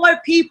more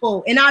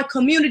people in our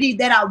community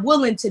that are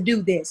willing to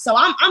do this. So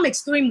I'm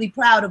extremely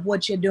proud of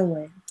what you're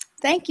doing.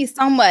 Thank you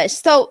so much.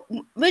 So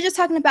we're just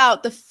talking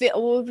about the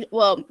field.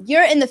 Well,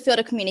 you're in the field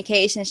of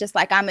communications, just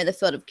like I'm in the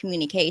field of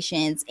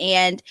communications.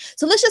 And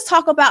so let's just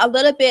talk about a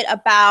little bit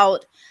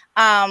about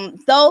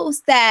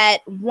those that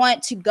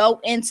want to go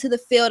into the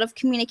field of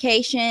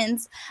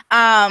communications,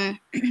 and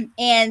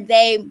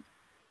they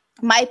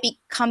might be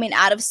coming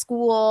out of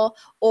school,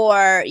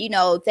 or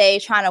they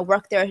trying to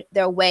work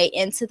their way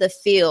into the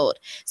field.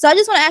 So I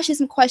just want to ask you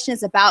some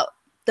questions about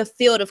the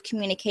field of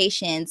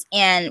communications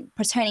and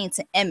pertaining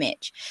to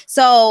image.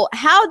 So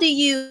how do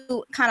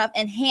you kind of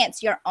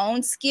enhance your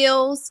own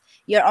skills,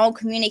 your own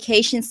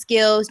communication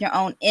skills, your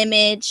own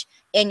image,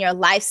 and your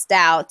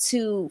lifestyle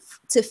to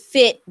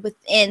fit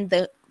within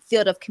the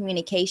field of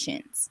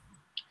communications?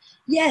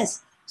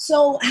 Yes.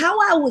 So how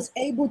I was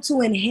able to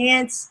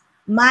enhance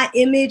my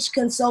image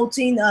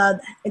consulting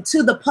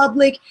to the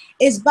public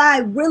is by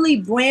really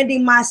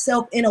branding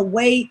myself in a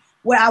way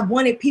where I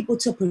wanted people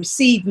to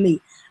perceive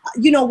me.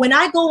 When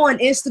I go on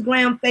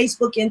Instagram,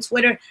 Facebook, and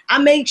Twitter, I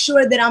make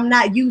sure that I'm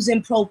not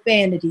using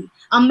profanity.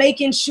 I'm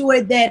making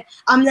sure that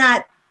I'm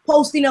not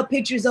posting up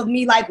pictures of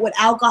me like with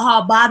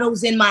alcohol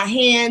bottles in my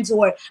hands,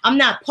 or I'm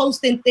not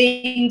posting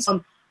things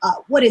from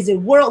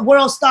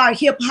world star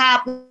hip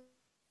hop.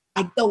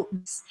 Like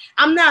those,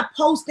 I'm not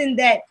posting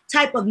that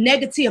type of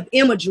negative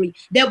imagery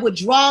that would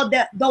draw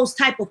those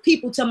type of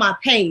people to my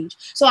page.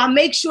 So I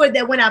make sure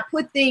that when I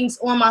put things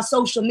on my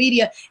social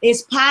media,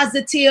 it's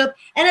positive,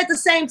 and at the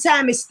same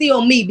time, it's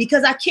still me,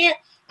 because I can't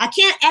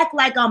act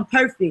like I'm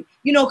perfect,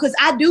 because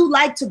I do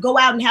like to go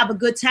out and have a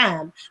good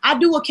time. I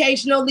do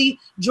occasionally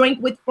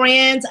drink with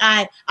friends.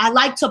 I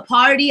like to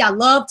party. I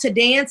love to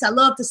dance. I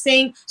love to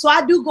sing. So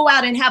I do go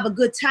out and have a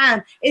good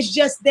time. It's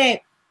just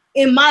that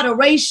in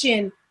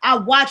moderation, I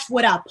watch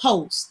what I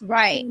post.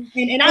 Right.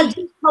 And I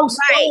just post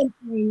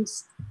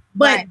things,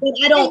 but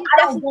I don't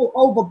go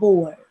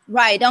overboard.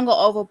 Right. Don't go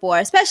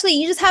overboard. Especially,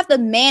 you just have to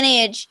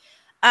manage,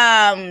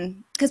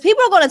 because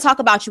people are going to talk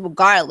about you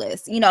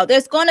regardless.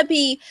 There's going to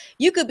be,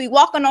 you could be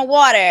walking on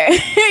water, and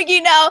they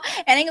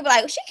can be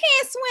like, she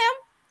can't swim.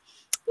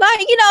 Like,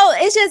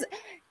 it's just,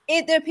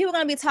 there are people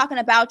going to be talking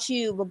about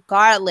you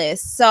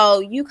regardless. So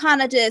you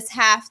kind of just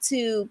have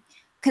to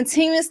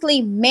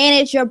continuously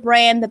manage your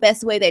brand the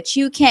best way that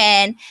you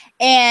can,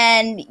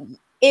 and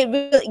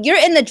you're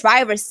in the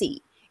driver's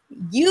seat.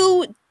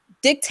 You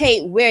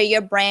dictate where your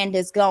brand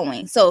is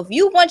going. So if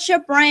you want your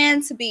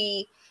brand to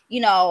be,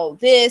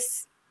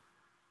 this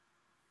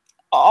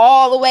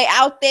all the way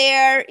out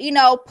there,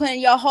 putting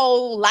your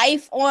whole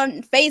life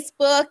on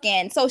Facebook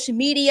and social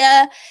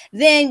media,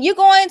 then you're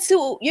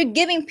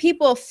giving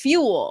people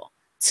fuel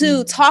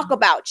to talk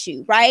about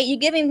you, right? You're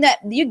giving them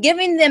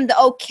the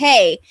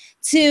okay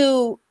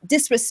to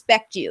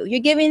disrespect you.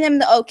 You're giving them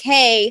the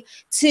okay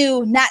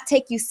to not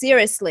take you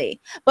seriously.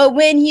 But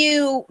when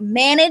you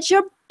manage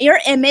your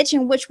image,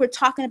 in which we're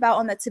talking about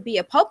on the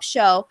Tabia Pope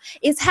show,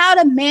 is how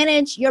to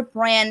manage your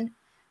brand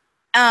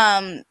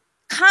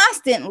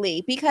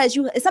constantly, because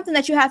it's something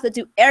that you have to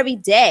do every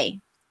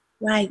day.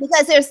 Right.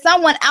 Because there's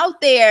someone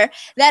out there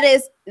that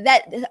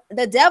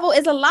the devil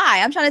is a lie.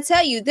 I'm trying to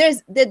tell you,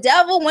 there's the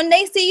devil, when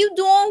they see you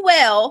doing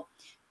well,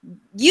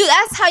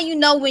 that's how you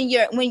know when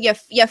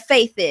your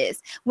faith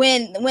is.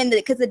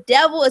 Because the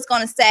devil is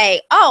going to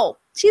say, oh,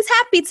 she's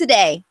happy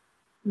today.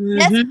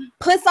 Let's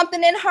put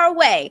something in her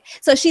way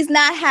so she's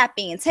not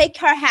happy, and take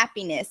her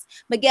happiness.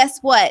 But guess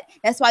what?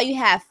 That's why you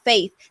have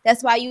faith.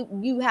 That's why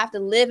you have to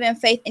live in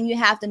faith, and you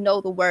have to know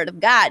the word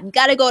of God. You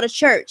got to go to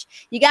church.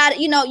 You got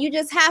to, you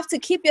just have to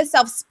keep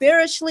yourself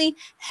spiritually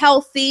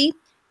healthy.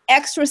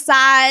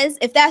 Exercise,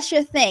 if that's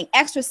your thing.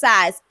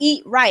 Exercise,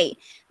 eat right.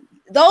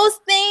 Those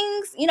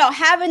things,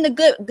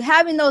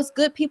 having those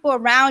good people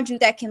around you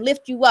that can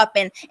lift you up,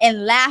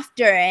 and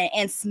laughter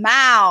and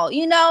smile,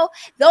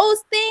 those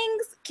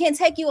things can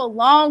take you a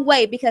long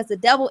way, because the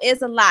devil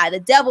is a lie.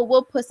 The devil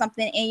will put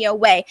something in your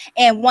way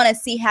and want to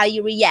see how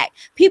you react.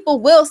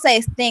 People will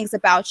say things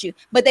about you,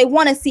 but they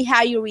want to see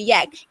how you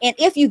react. And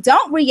if you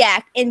don't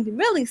react, and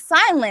really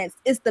silence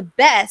is the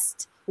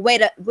best way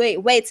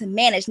to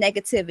manage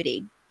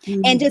negativity,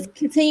 and just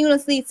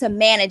continuously to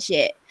manage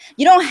it.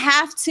 You don't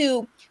have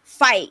to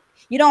fight.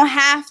 You don't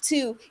have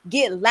to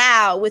get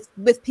loud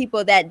with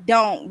people that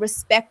don't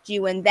respect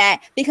you, and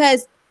that,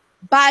 because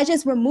by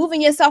just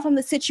removing yourself from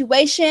the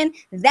situation,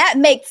 that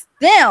makes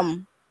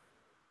them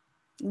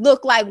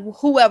look like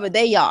whoever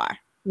they are.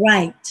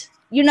 Right.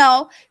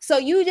 So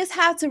you just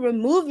have to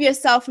remove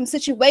yourself from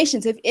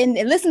situations and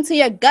listen to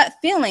your gut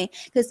feeling,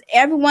 because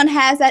everyone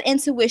has that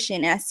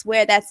intuition. And I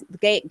swear that's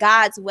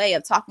God's way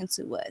of talking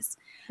to us.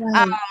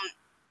 Right.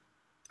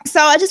 So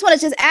I just want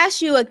to just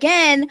ask you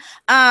again,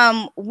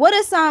 what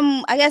are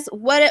some, I guess,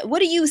 what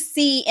do you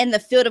see in the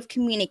field of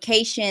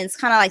communications,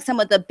 kind of like some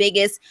of the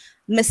biggest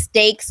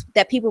mistakes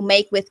that people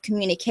make with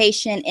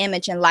communication,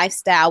 image, and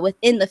lifestyle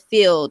within the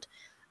field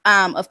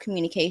of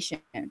communication?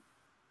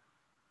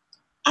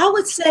 I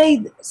would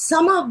say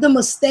some of the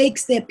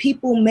mistakes that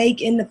people make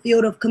in the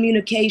field of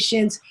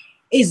communications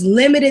is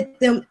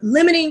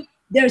limiting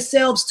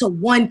themselves to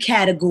one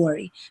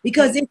category,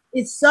 because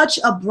it's such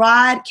a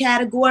broad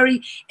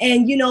category.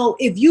 And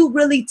if you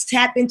really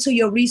tap into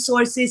your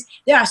resources,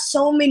 there are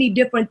so many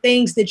different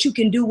things that you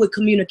can do with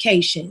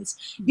communications.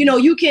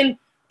 You can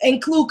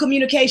include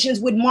communications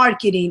with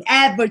marketing,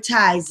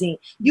 advertising.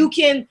 You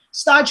can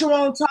start your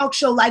own talk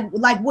show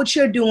like what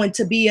you're doing,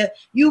 Tabia.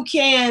 You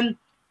can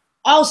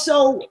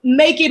also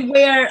make it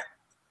where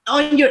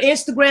on your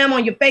Instagram,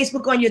 on your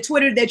Facebook, on your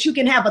Twitter, that you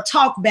can have a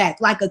talk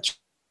back, like a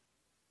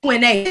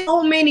Q&A.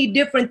 So many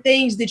different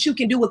things that you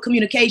can do with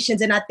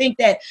communications. And I think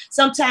that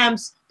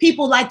sometimes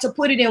people like to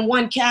put it in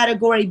one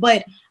category,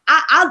 but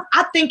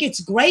I think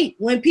it's great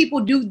when people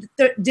do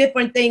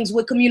different things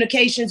with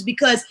communications,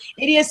 because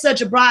it is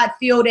such a broad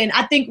field. And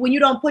I think when you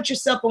don't put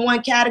yourself in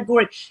one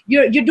category,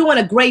 you're doing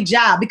a great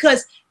job.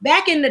 Because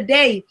back in the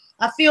day,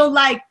 I feel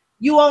like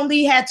you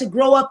only had to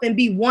grow up and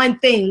be one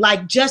thing,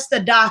 like just a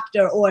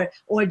doctor or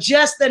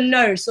just a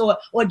nurse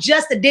or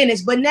just a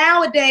dentist. But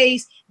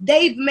nowadays,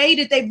 they've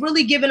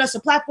really given us a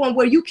platform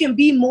where you can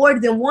be more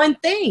than one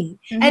thing,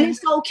 and it's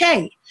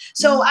okay.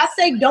 So I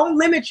say don't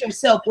limit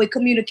yourself with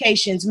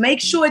communications. Make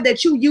sure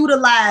that you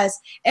utilize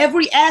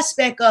every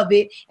aspect of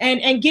it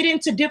and get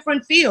into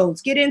different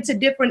fields, get into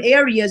different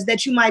areas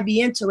that you might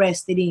be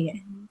interested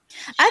in.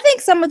 I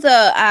think some of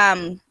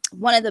the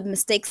one of the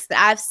mistakes that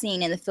I've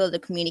seen in the field of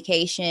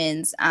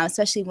communications,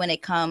 especially when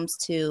it comes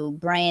to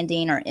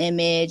branding or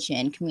image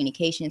and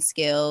communication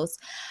skills,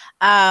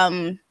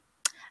 I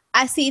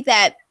see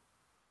that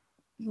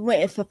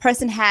if a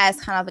person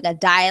has kind of like a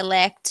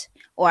dialect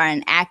or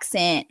an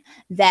accent,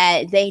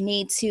 that they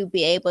need to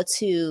be able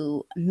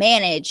to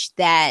manage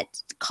that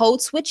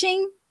code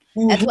switching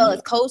as well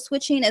as code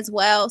switching as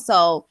well.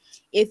 So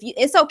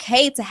it's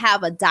okay to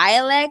have a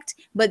dialect,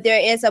 but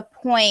there is a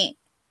point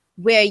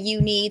where you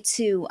need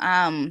to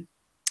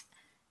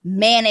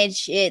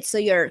manage it so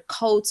you're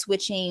code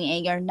switching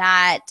and you're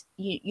not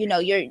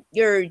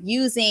you're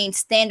using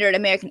standard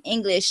American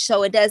English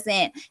so it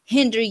doesn't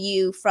hinder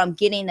you from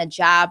getting a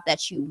job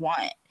that you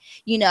want.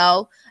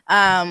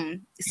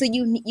 So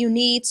you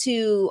need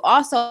to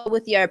also,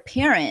 with your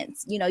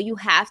appearance, you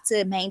have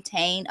to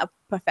maintain a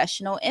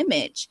professional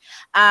image,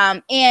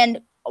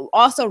 and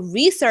also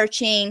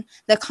researching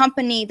the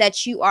company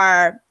that you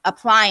are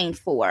applying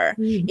for.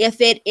 If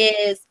it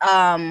is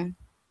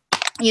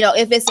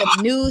if it's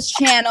a news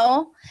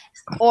channel,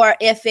 or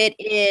if it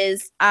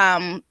is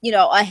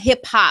a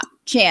hip hop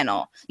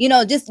channel,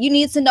 just you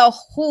need to know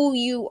who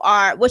you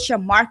are, what your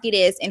market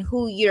is, and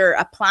who you're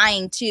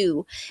applying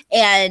to.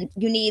 And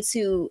you need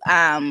to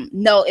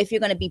know if you're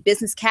going to be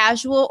business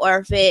casual,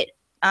 or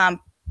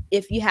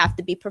if you have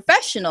to be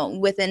professional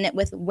with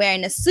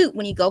wearing a suit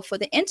when you go for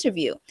the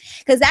interview,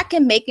 because that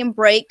can make and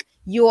break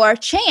your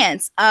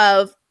chance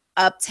of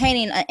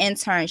obtaining an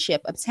internship,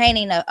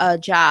 obtaining a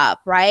job,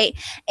 right?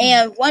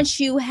 And once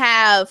you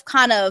have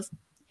kind of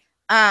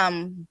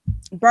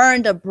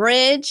burned a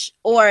bridge,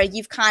 or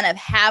you've kind of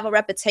have a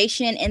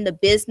reputation in the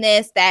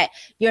business that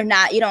you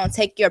don't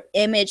take your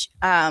image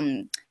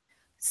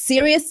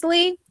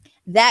seriously,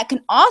 that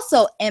can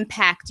also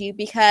impact you,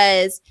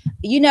 because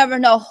you never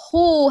know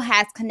who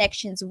has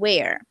connections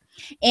where.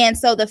 And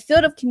so the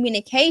field of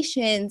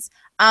communications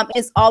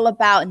is all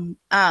about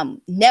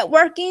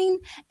networking,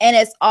 and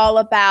it's all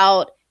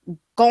about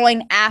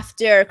going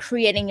after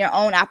creating your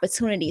own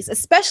opportunities.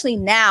 Especially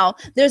now,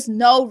 there's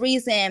no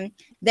reason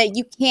that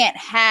you can't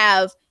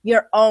have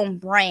your own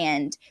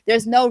brand.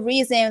 There's no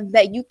reason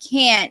that you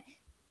can't,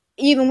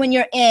 even when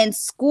you're in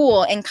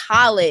school, in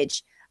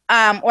college,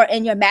 or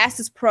in your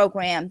master's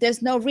program,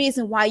 there's no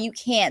reason why you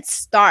can't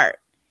start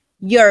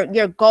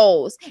your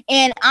goals.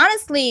 And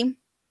honestly,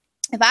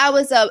 if I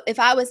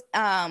was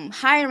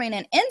hiring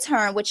an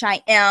intern, which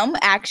I am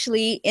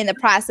actually in the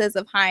process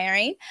of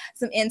hiring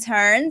some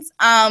interns,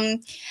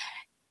 I'm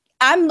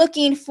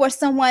looking for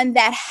someone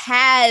that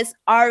has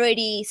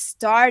already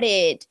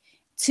started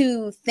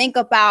to think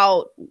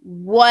about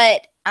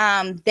what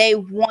they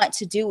want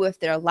to do with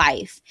their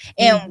life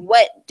and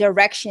what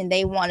direction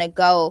they want to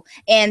go,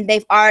 and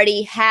they've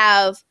already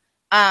have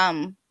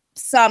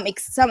some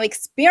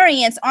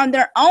experience on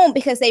their own,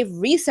 because they've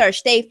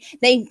researched, they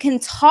can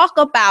talk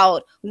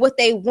about what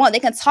they want, they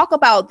can talk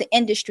about the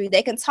industry,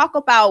 they can talk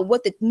about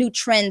what the new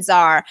trends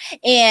are.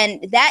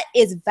 And that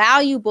is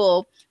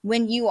valuable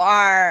when you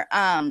are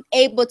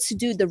able to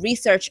do the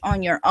research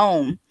on your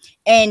own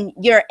and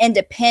you're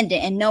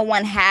independent and no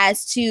one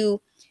has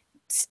to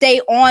stay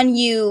on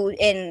you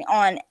and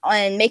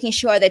on making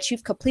sure that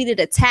you've completed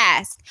a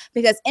task,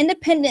 because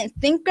independent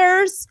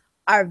thinkers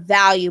are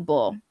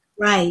valuable.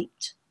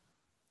 Right.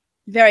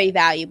 Very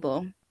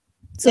valuable.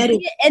 So That be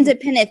is an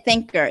independent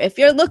thinker. If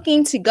you're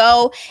looking to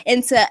go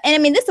into, and I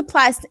mean this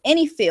applies to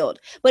any field,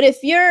 but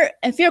if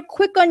you're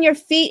quick on your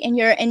feet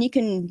and you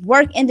can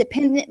work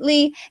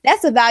independently,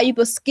 that's a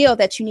valuable skill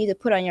that you need to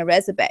put on your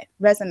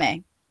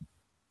resume.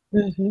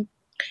 mhm.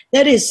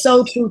 That is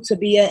so true,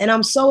 Tabia. And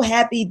I'm so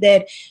happy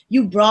that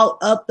you brought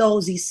up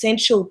those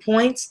essential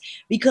points,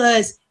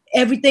 because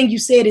everything you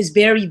said is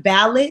very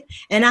valid.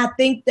 And I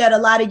think that a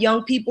lot of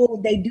young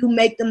people, they do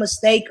make the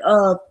mistake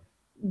of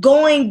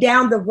going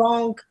down the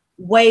wrong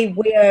way,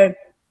 where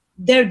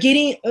they're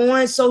getting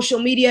on social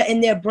media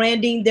and they're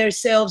branding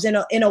themselves in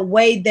a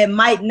way that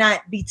might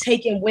not be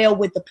taken well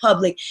with the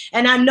public.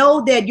 And I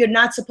know that you're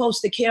not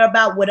supposed to care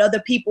about what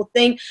other people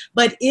think,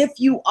 but if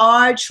you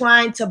are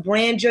trying to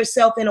brand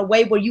yourself in a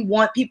way where you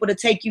want people to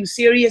take you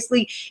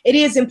seriously, it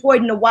is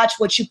important to watch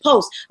what you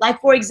post.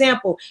 Like, for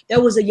example,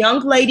 there was a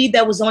young lady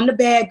that was on the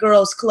Bad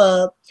Girls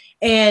Club,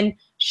 and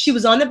she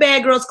was on the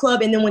Bad Girls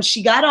Club, and then when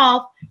she got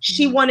off,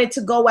 she wanted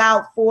to go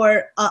out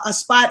for a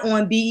spot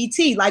on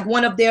BET, like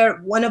one of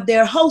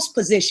their host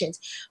positions.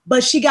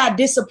 But she got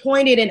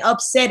disappointed and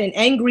upset and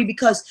angry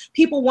because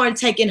people weren't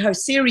taking her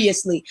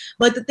seriously.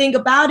 But the thing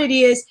about it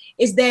is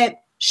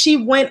that she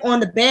went on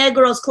the Bad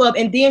Girls Club,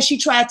 and then she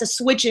tried to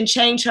switch and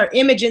change her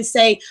image and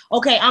say,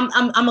 okay,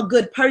 I'm a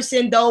good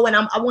person though, and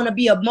I want to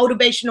be a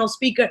motivational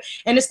speaker.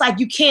 And it's like,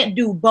 you can't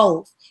do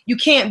both. You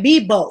can't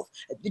be both.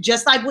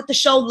 Just like with the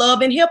show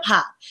Love and Hip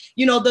Hop,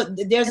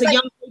 there's It's a like,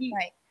 young lady.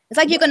 right. It's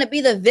like you're going to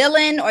be the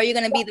villain or you're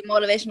going to be the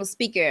motivational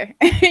speaker.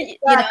 You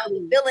know,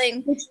 the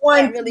villain Which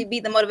one? can't really be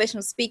the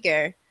motivational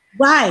speaker.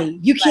 Right.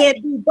 You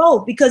can't do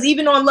both, because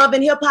even on Love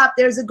and Hip Hop,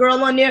 there's a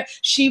girl on there.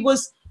 She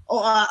was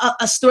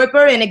a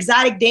stripper and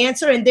exotic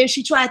dancer, and then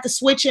she tried to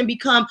switch and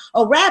become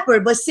a rapper.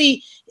 But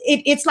see,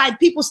 it's like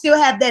people still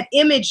have that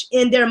image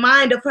in their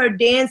mind of her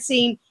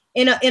dancing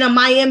in a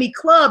Miami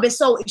club, and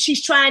so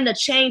she's trying to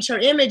change her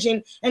image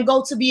and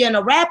go to being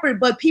a rapper,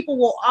 but people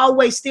will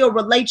always still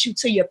relate you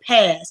to your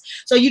past.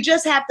 So you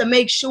just have to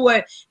make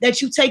sure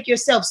that you take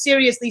yourself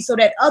seriously so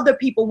that other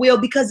people will,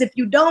 because if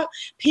you don't,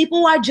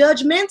 people are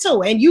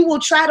judgmental and you will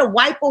try to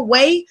wipe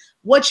away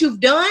what you've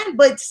done,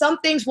 but some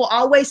things will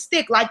always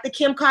stick, like the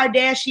Kim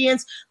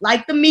Kardashians,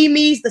 like the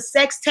Mimis, the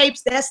sex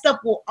tapes. That stuff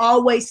will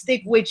always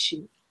stick with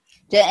you.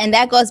 And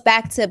that goes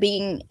back to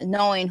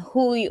knowing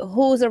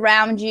who's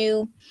around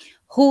you,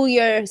 who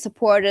your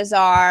supporters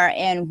are,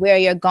 and where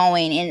you're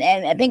going.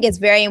 And I think it's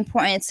very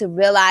important to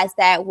realize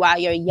that while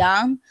you're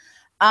young,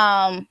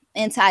 and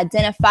to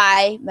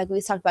identify, like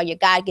we talked about, your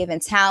God-given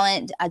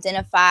talent,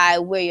 identify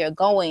where you're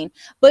going.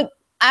 But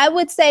I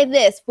would say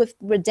this with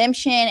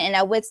redemption, and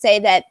I would say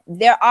that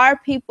there are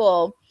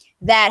people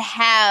that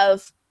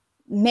have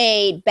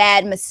made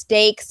bad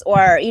mistakes,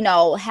 or,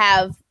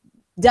 have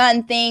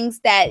done things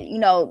that,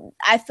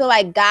 I feel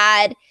like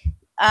God,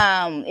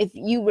 if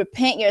you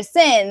repent your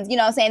sins,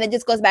 I'm saying, that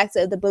just goes back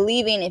to the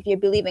believing. If you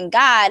believe in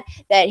God,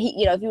 that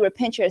he, if you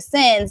repent your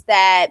sins,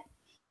 that,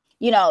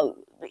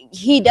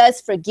 he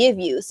does forgive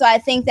you. So I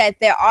think that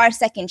there are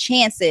second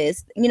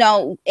chances,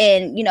 and,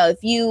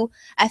 if you,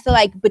 I feel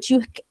like, but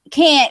you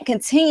can't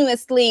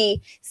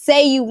continuously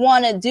say you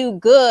want to do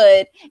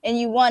good and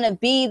you want to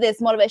be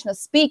this motivational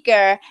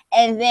speaker,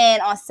 and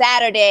then on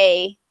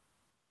Saturday,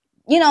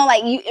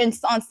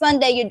 on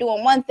Sunday you're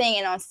doing one thing,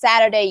 and on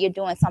Saturday you're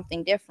doing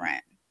something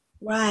different.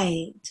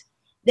 Right.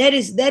 That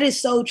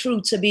is so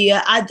true,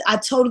 Tabia. I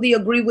totally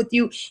agree with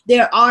you.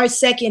 There are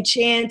second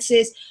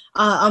chances.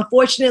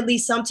 Unfortunately,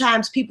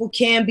 sometimes people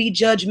can be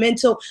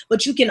judgmental,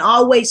 but you can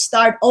always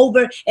start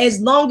over as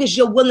long as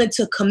you're willing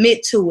to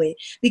commit to it,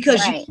 because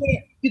right.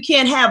 you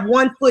can't have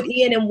 1 foot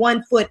in and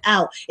 1 foot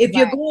out. If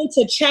you're going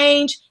to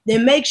change,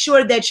 then make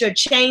sure that you're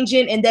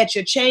changing, and that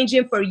you're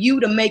changing for you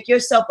to make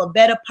yourself a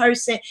better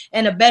person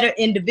and a better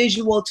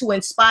individual to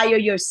inspire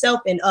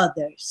yourself and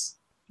others.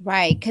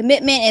 Right.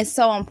 Commitment is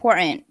so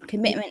important.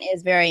 Commitment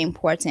is very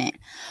important.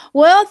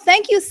 Well,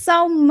 thank you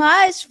so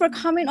much for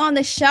coming on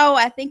the show.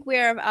 I think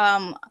we're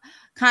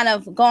kind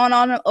of going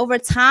on over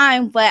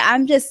time, but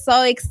I'm just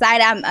so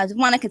excited. I just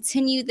want to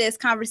continue this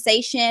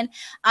conversation.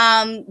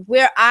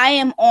 Where I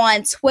am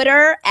on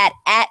Twitter at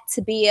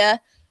Tabia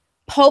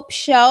Pope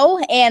Show.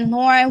 And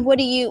Lauren, what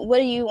are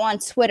you on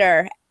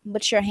Twitter?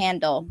 What's your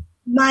handle?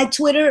 My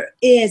Twitter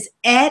is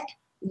at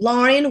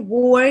Lauren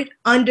Ward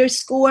 _LWOO.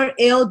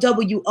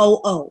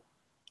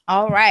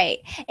 All right.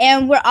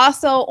 And we're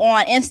also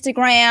on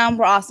Instagram.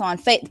 We're also on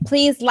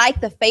please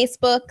like the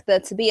Facebook, the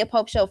Tabia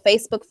Pope Show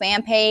Facebook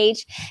fan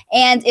page.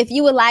 And if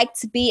you would like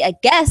to be a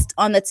guest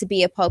on the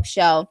Tabia Pope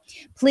Show,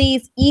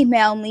 please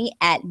email me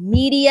at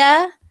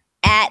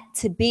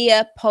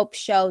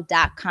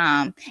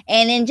media@tabiapopeshow.com.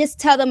 And then just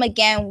tell them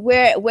again,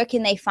 where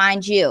can they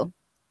find you?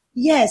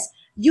 Yes.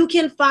 You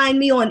can find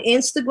me on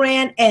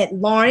Instagram at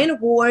Lauren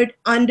Ward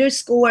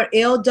underscore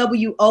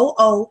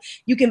LWOO.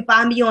 You can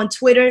find me on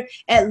Twitter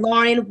at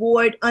Lauren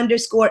Ward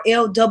underscore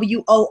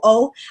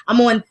LWOO.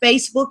 I'm on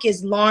Facebook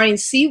as Lauren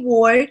C.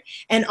 Ward.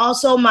 And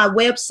also my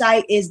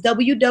website is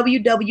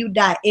www.lwoo.org.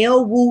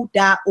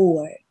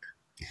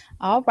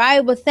 All right.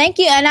 Well, thank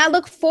you. And I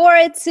look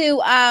forward to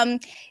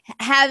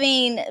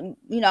having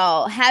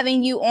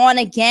you on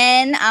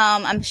again.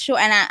 I'm sure,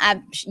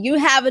 and you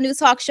have a new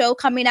talk show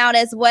coming out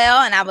as well,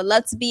 and I would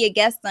love to be a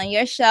guest on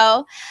your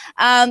show.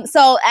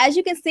 So as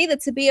you can see, the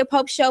Tabia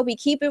Pope Show, we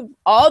keep it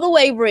all the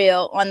way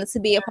real on the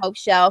Tabia Pope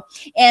Show,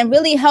 and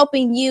really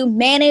helping you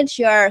manage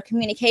your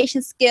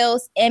communication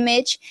skills,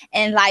 image,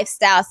 and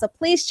lifestyle. So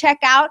please check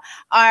out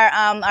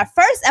our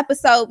first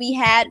episode. We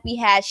had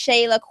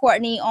Shayla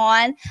Courtney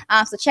on.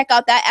 So check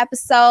out that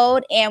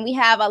episode, and we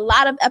have a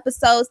lot of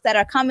episodes that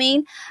are coming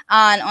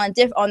on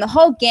the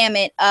whole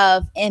gamut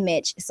of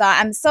image. So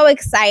I'm so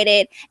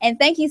excited, and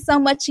thank you so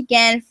much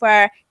again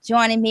for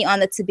joining me on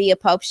the Tabia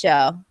Pope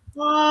Show.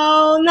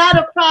 Oh, not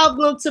a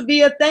problem,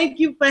 Tabia. Thank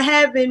you for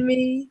having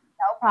me.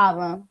 No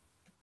problem.